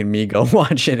you making me go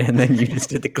watch it, and then you just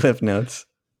did the cliff notes.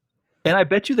 And I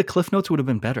bet you the cliff notes would have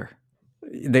been better.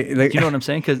 You know what I'm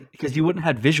saying? Because you wouldn't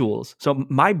have had visuals. So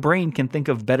my brain can think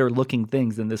of better looking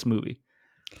things than this movie.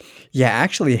 Yeah,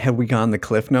 actually, had we gone the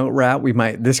cliff note route,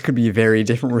 this could be a very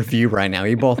different review right now.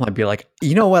 You both might be like,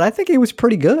 you know what? I think it was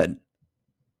pretty good.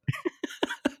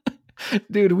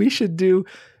 Dude, we should do.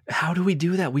 How do we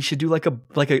do that? We should do like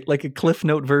a cliff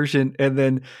note version, and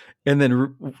then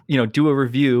do a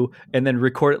review, and then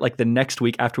record it like the next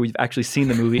week after we've actually seen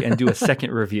the movie, and do a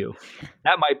second review.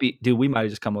 That might be, dude. We might have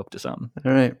just come up to something.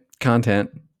 All right,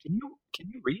 content. Can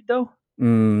you read though?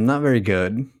 Not very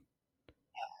good.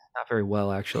 Not very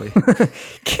well, actually.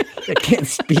 I can't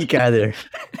speak either.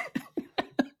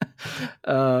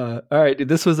 All right, dude,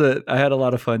 I had a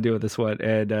lot of fun doing this one,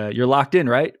 and you're locked in,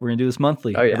 right? We're gonna do this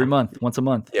monthly, every month, once a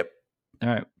month. Yep. All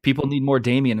right. People need more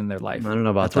Damien in their life. I don't know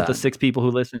about That's what the 6 people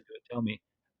who listen to it tell me.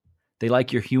 They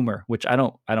like your humor, which I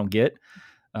don't get.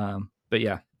 But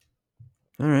yeah.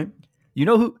 All right.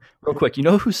 Real quick,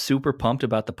 who's super pumped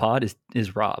about the pod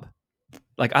is Rob.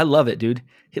 Like, I love it, dude.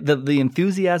 The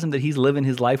enthusiasm that he's living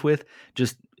his life with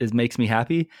just makes me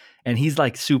happy. And he's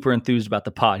like super enthused about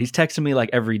the pod. He's texting me like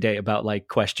every day about like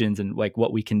questions and like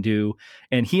what we can do.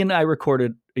 And he and I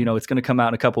recorded, it's going to come out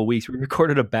in a couple of weeks. We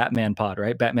recorded a Batman pod,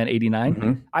 right? Batman 89.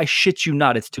 Mm-hmm. I shit you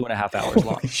not. It's 2.5 hours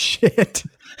long. Shit.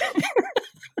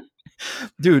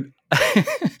 Dude,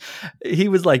 he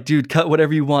was like, dude, cut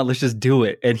whatever you want. Let's just do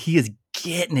it. And he is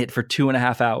getting it for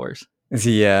 2.5 hours. Is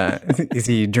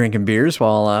he drinking beers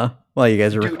while you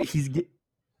guys are Dude,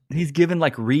 he's giving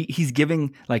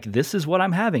like this is what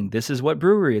I'm having. This is what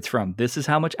brewery it's from. This is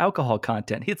how much alcohol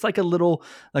content. It's like a little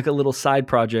side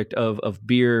project of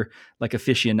beer, like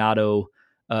aficionado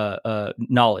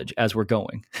knowledge as we're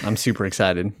going. I'm super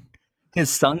excited. His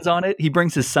son's on it. He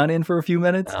brings his son in for a few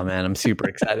minutes. Oh man, I'm super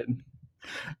excited.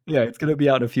 Yeah, it's gonna be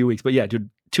out in a few weeks. But yeah, dude,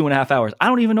 2.5 hours. I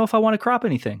don't even know if I want to crop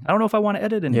anything. I don't know if I want to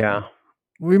edit anything. Yeah.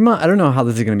 I don't know how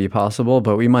this is gonna be possible,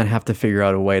 but we might have to figure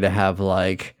out a way to have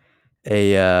like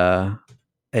a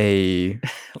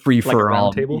free for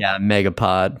all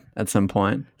megapod at some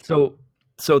point.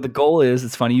 So the goal is,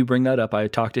 it's funny you bring that up. I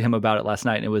talked to him about it last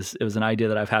night, and it was an idea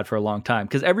that I've had for a long time.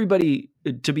 Because everybody,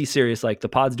 to be serious, like the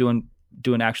pod's doing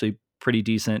actually pretty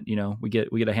decent. You know, we get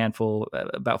a handful,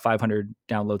 about 500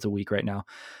 downloads a week right now,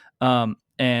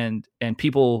 and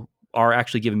people are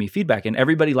actually giving me feedback, and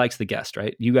everybody likes the guest,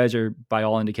 right? You guys are by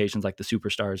all indications like the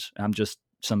superstars. I'm just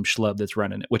some schlub that's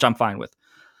running it, which I'm fine with.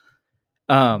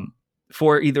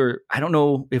 For either, I don't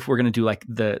know if we're going to do like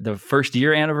the first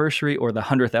year anniversary or the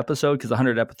 100th episode, because the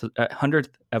 100th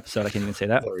episode, I can't even say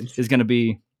that, is going to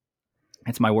be,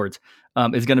 it's my words,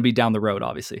 is going to be down the road,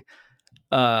 obviously.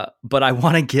 But I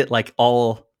want to get like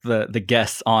all the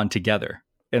guests on together,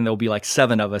 and there'll be like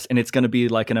 7 of us, and it's going to be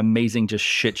like an amazing just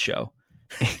shit show.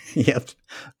 Yep.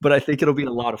 But I think it'll be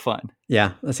a lot of fun.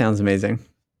 Yeah, that sounds amazing.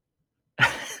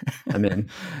 I'm in.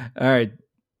 All right.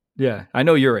 Yeah, I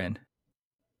know you're in.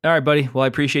 All right, buddy. Well, I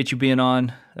appreciate you being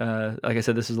on. Like I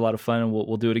said, this is a lot of fun, and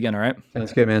we'll do it again, all right?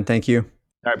 Sounds good, man. Thank you.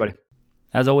 All right, buddy.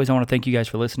 As always, I want to thank you guys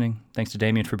for listening. Thanks to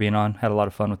Damien for being on. Had a lot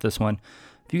of fun with this one.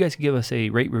 If you guys could give us a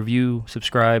rate, review,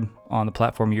 subscribe on the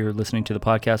platform you're listening to the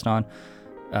podcast on,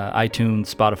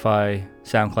 iTunes, Spotify,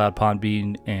 SoundCloud,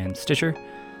 Podbean, and Stitcher.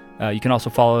 You can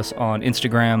also follow us on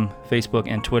Instagram, Facebook,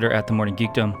 and Twitter at The Morning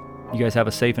Geekdom. You guys have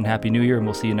a safe and happy New Year, and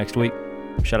we'll see you next week.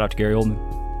 Shout out to Gary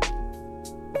Oldman.